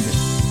you'll find it.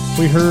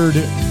 We heard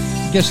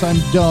Guess I'm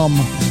Dumb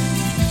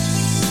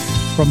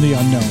from the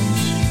Unknowns.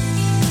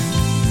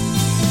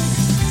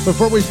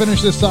 Before we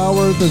finish this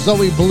hour, the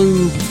Zoe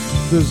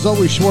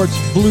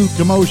Schwartz Blue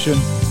Commotion.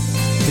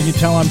 Can you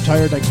tell I'm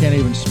tired? I can't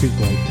even speak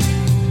right.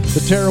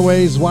 The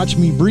Tearaways, Watch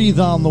Me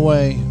Breathe on the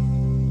Way.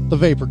 The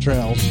Vapor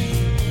Trails.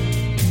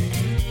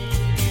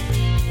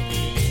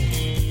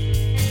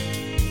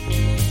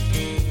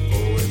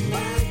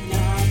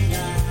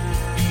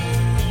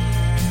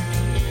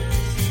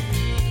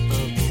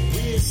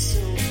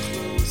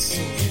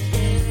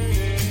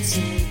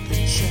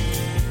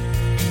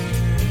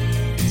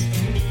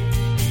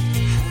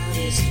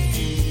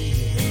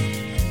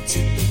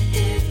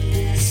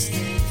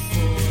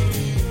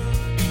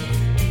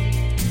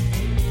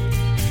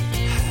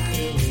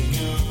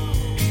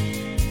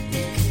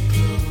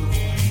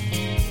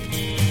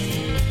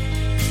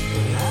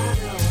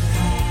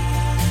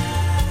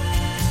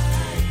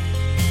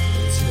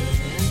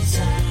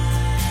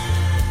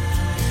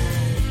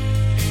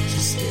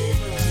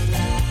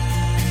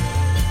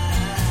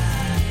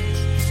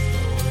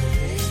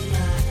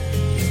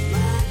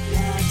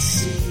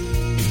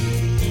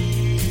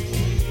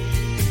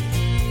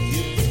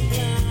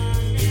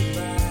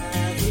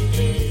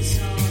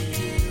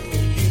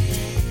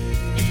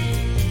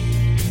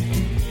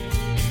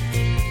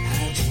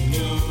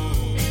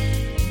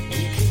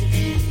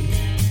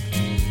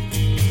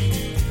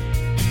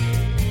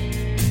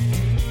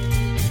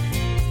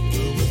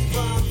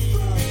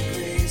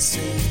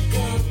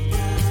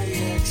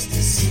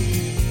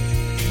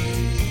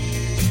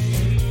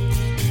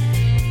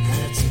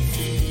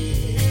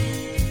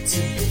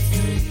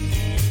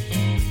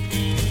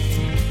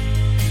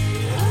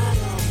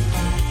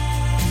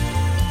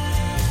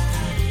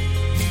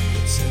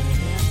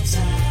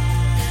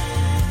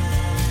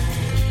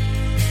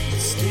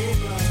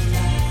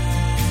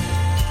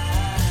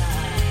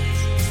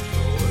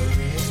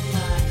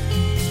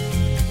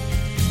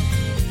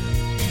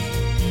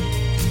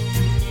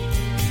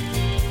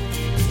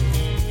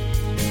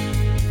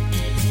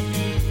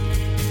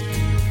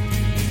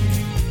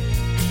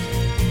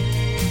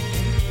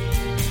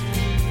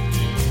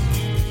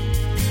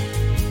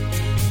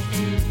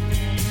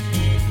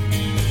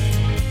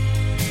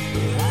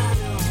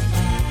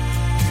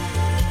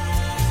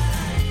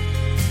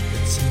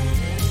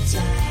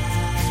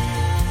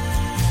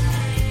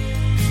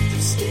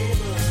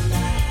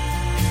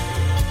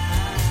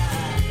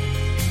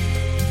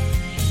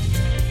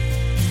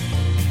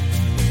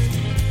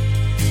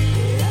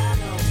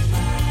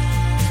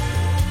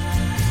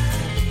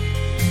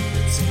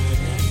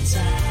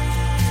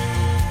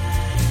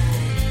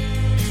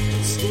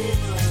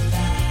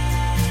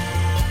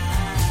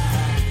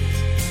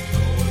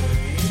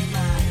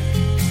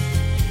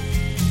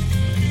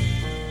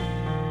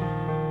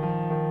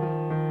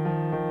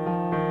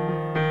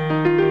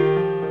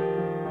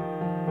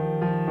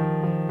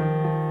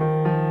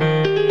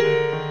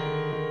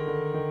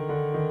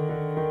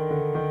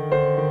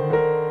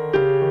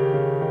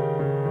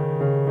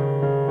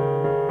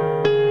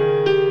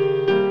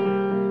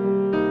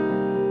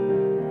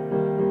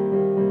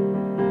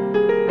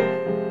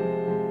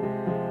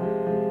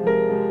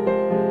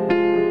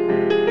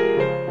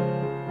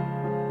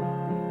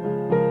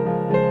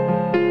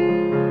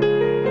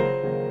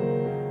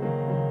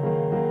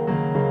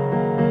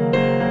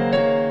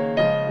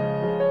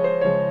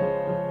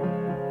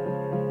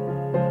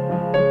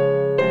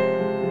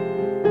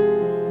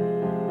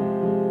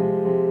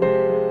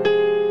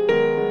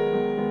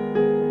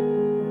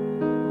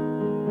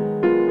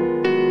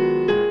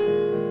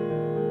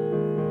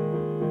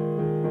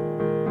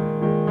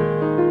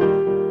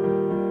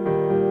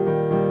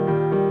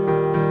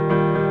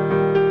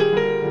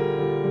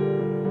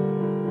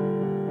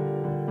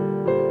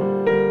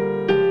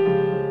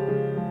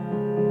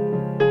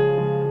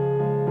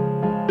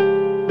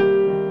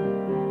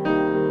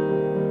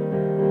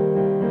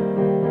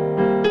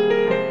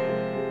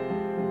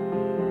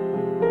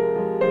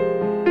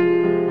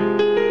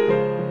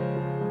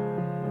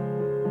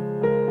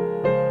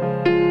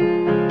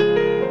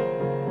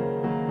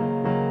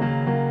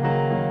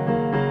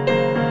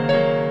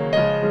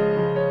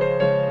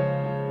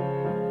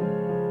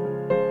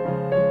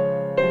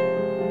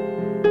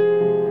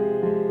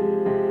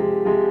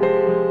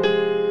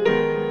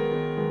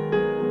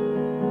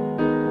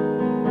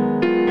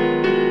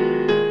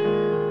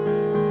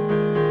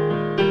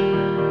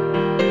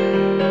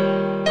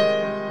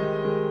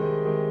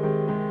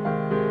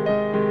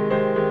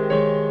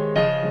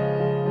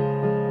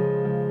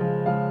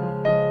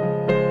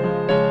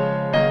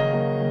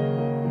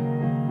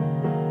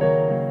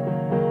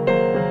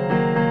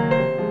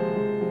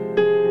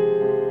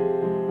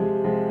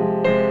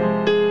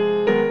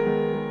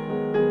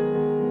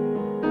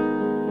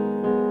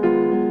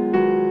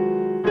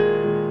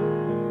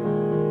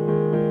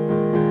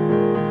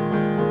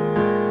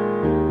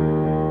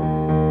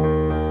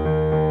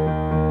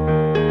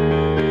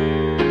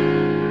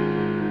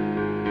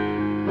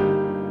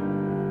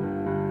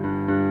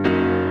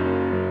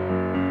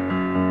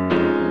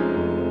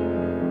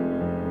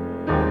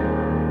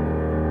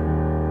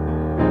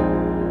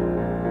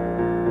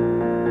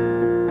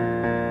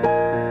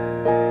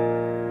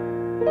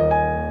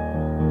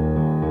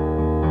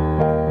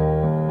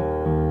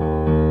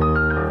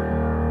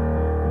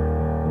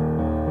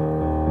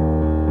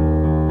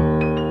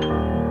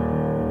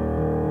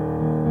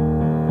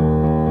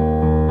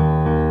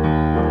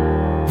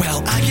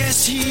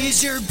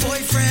 was your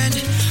boyfriend.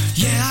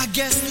 Yeah, I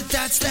guess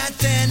that's that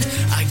then.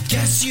 I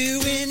guess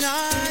you and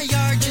I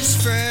are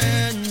just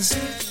friends.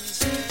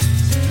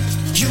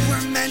 You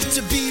were meant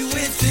to be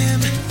with him.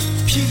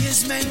 He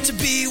is meant to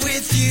be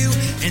with you.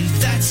 And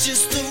that's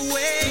just the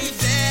way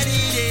that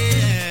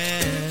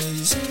it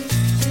is.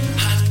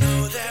 I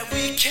know that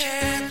we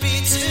can't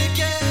be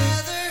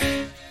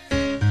together.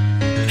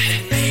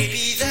 And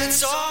maybe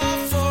that's all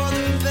for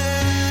the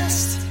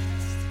best.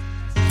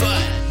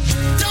 But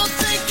don't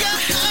think I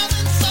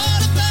haven't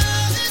thought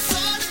about it.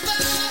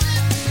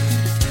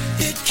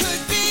 It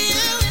could be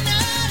you and I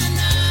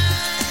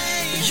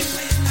tonight. You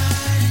and I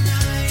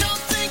tonight.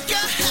 Don't think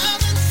I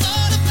haven't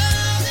thought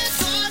about it.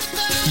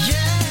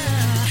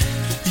 Yeah,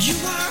 you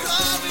are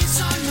always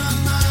on my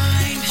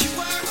mind. You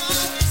are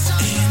always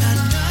on my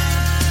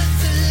mind.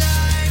 In another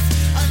life,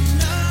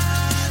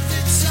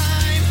 another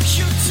time,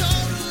 you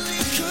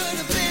totally could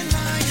have been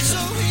mine. So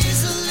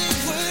easily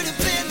would have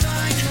been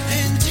mine.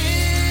 And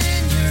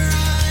in your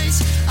eyes,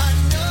 I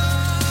know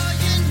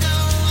you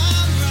know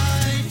I'm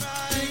right.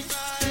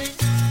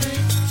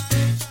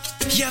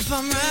 Yep,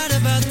 I'm right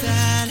about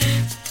that.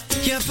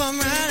 Yep, I'm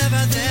right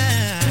about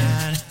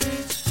that.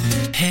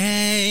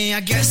 Hey, I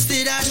guess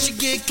that I should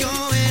get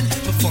going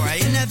before I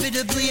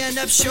inevitably end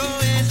up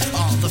showing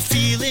all the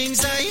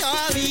feelings I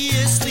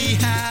obviously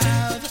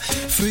have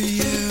for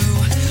you.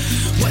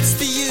 What's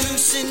the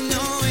use in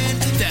knowing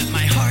that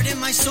my heart and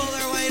my soul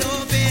are wide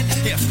open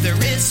if there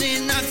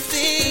isn't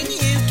nothing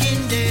you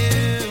can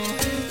do?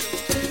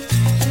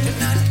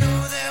 And I know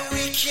that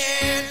we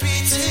can't be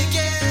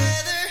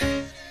together.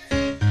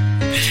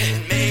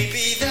 And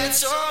maybe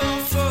that's all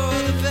for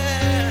the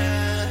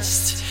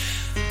best.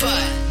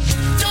 But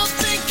don't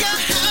think I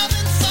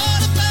haven't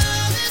thought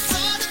about it.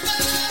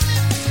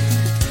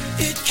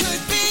 It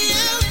could be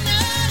you and I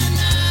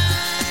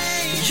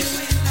tonight. You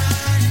and I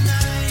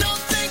tonight.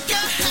 Don't think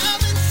I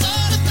haven't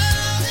thought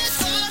about it.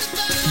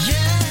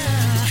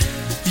 Yeah,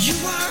 you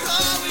are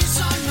always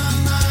on my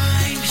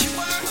mind. You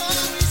are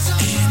always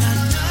on my mind. In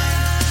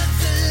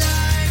another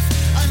life,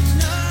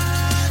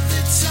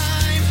 another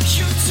time,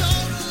 you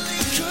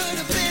totally could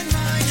have been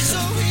mine.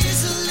 So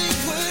easily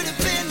would have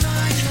been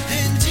mine.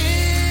 And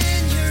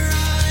in your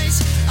eyes,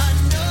 I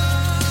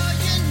know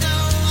you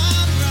know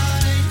I'm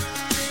right.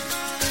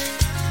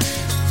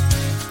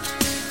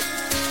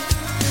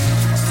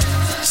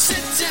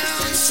 Sit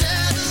down,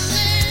 settle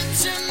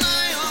into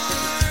my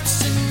arms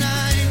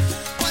tonight.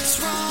 What's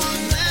wrong?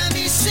 Let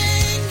me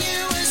sing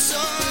you a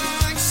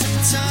song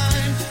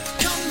sometime.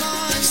 Come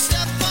on,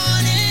 step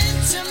on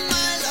into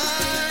my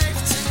life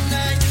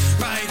tonight.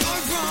 Right or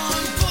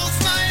wrong, both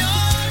my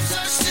arms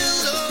are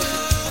still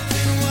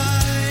open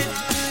wide.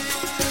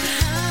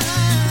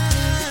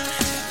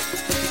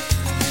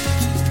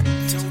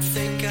 Don't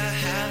think I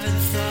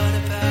haven't thought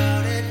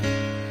about it.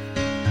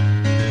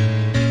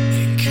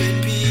 It could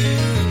be you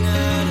and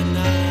I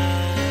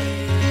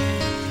tonight.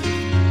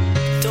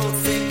 Don't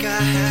think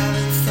I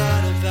haven't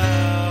thought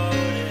about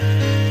it.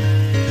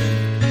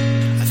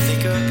 I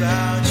think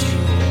about you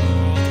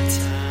all the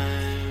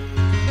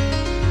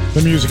time.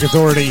 The Music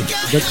Authority.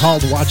 They're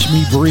called Watch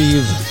Me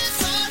Breathe.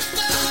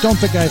 Don't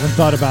think I haven't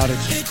thought about it.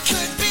 It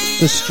could be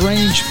The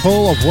strange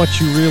pull of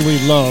what you really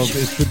love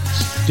is the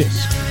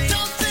disc.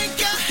 don't think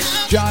I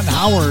haven't John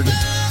Howard,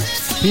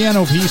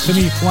 piano piece in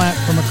E flat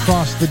from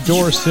Across the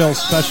Door Sill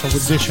Special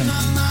Edition.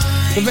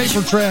 The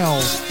Vapor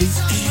Trails, the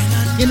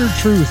Inner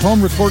Truth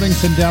home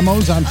recordings and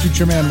demos on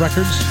Future Man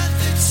Records.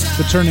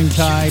 The Turning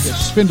Tide,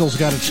 Spindles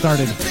got it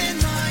started.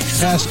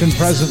 Past and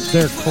Present,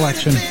 their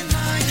collection.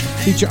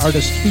 Feature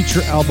artist,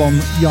 feature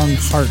album, Young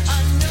Heart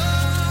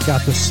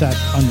got the set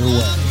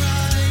underway.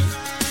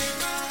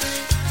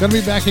 Gonna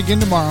be back again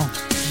tomorrow,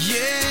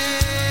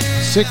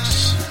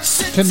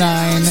 6 to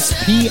 9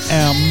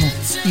 p.m.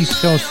 East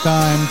Coast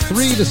time,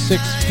 3 to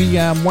 6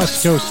 p.m.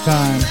 West Coast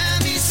time.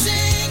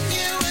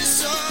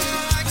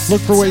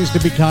 Look for ways to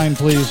be kind,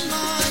 please.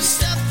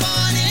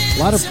 A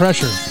lot of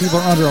pressure. People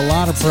are under a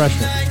lot of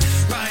pressure.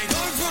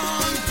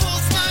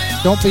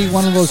 Don't be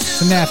one of those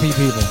snappy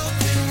people.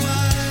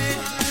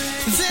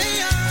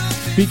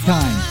 Be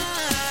kind.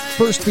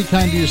 First, be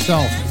kind to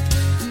yourself.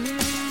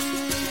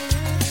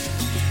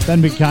 Then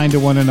be kind to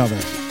one another.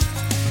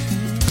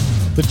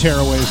 The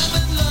Tearaways.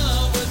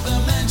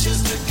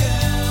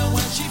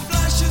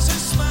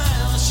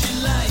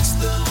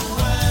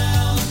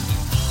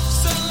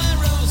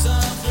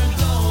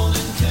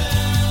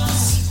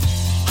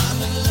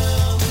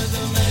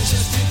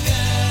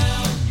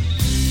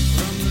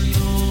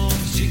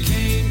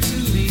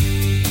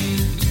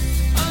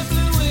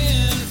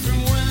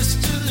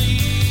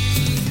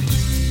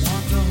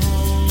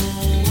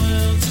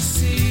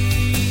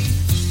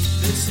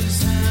 This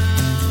is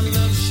how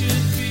love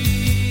should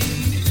be.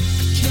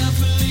 Can't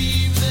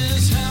believe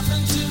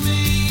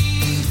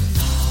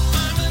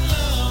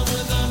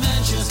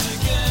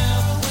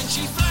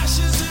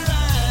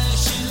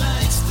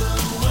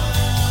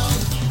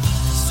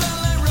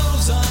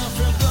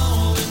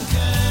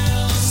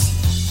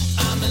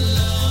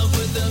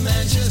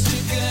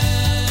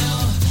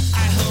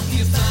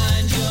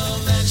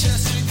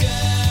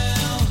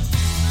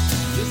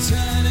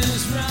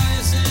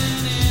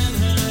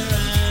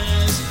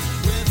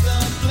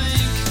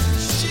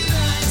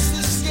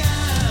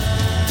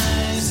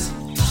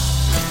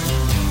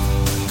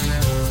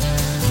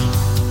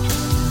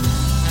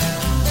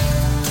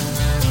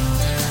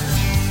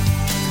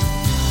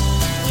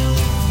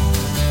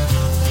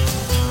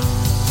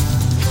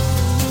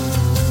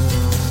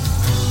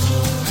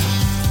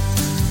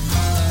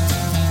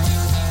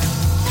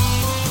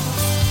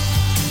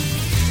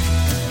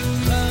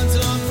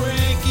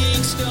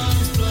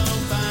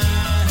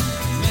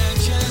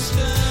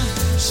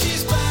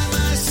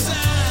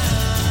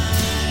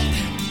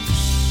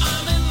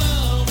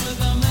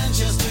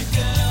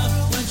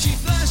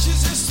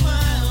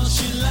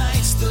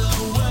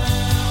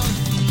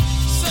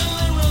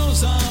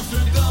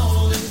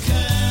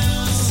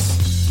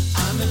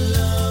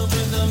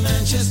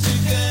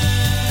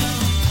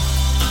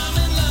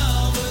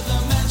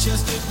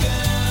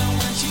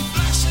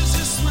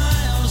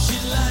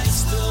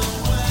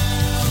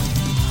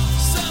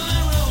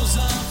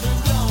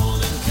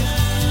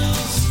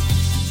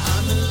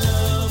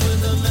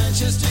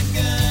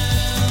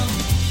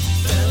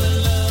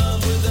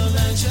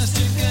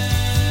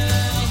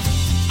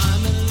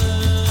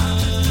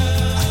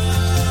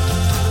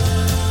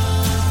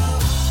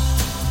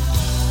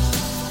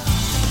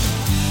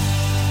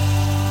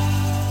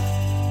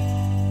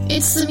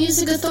It's the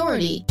Music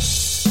Authority.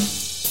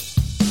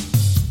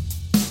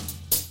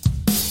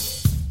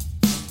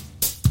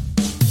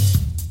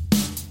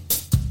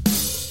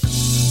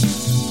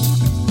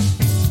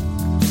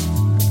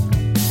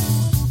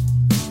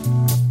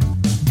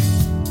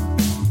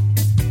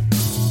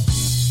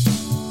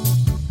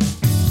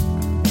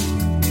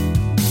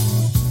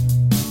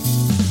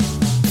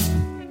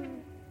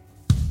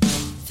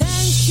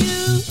 Thank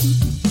you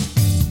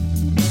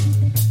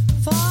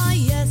for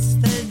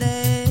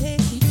yesterday.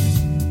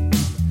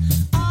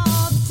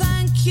 Oh,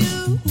 thank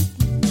you.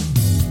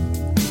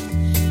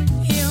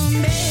 You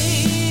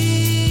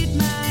made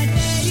my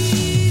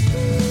day.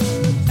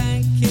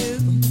 Thank you.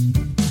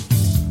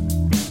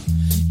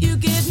 You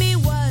gave me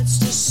words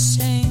to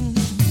sing.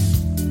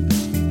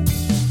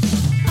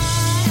 I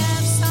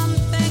have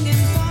something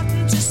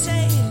important to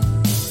say.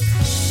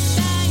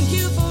 Thank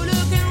you for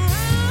looking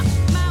round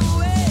my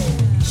way.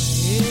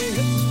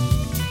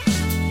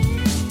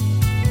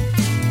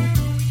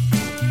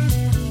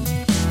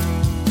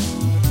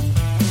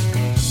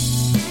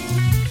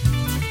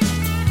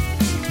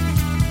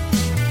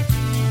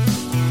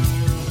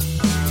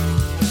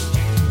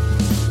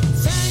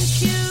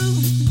 Thank you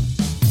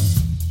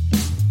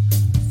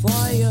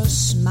for your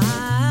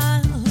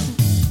smile.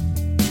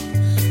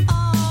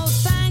 Oh,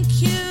 thank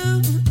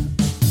you.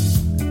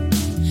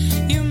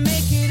 You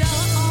make it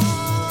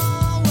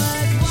all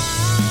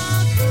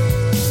worthwhile.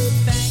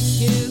 Thank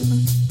you.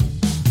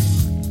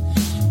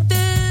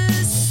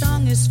 This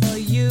song is for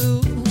you.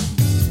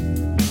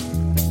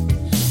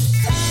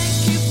 Thank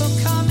you for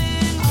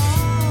coming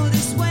all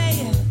this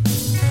way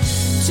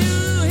to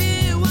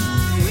hear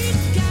what we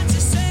got to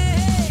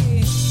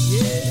say.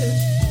 Yeah.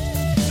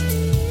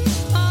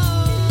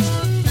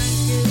 Oh, thank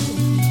you.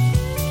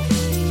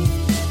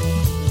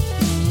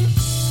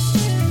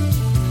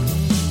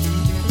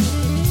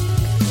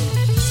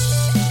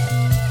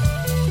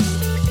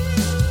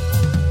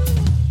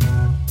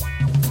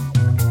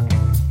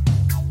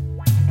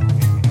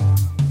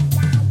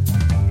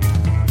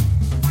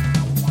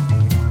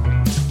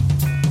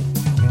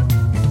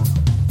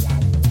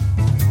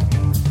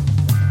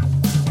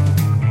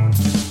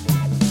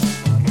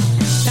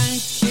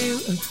 Thank you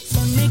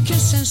for making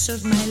sense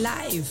of my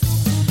life.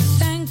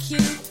 Thank you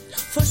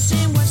for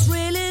seeing what's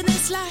real in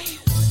this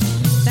life.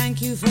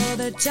 Thank you for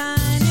the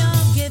time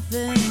you're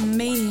giving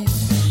me.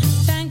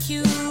 Thank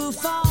you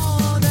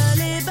for the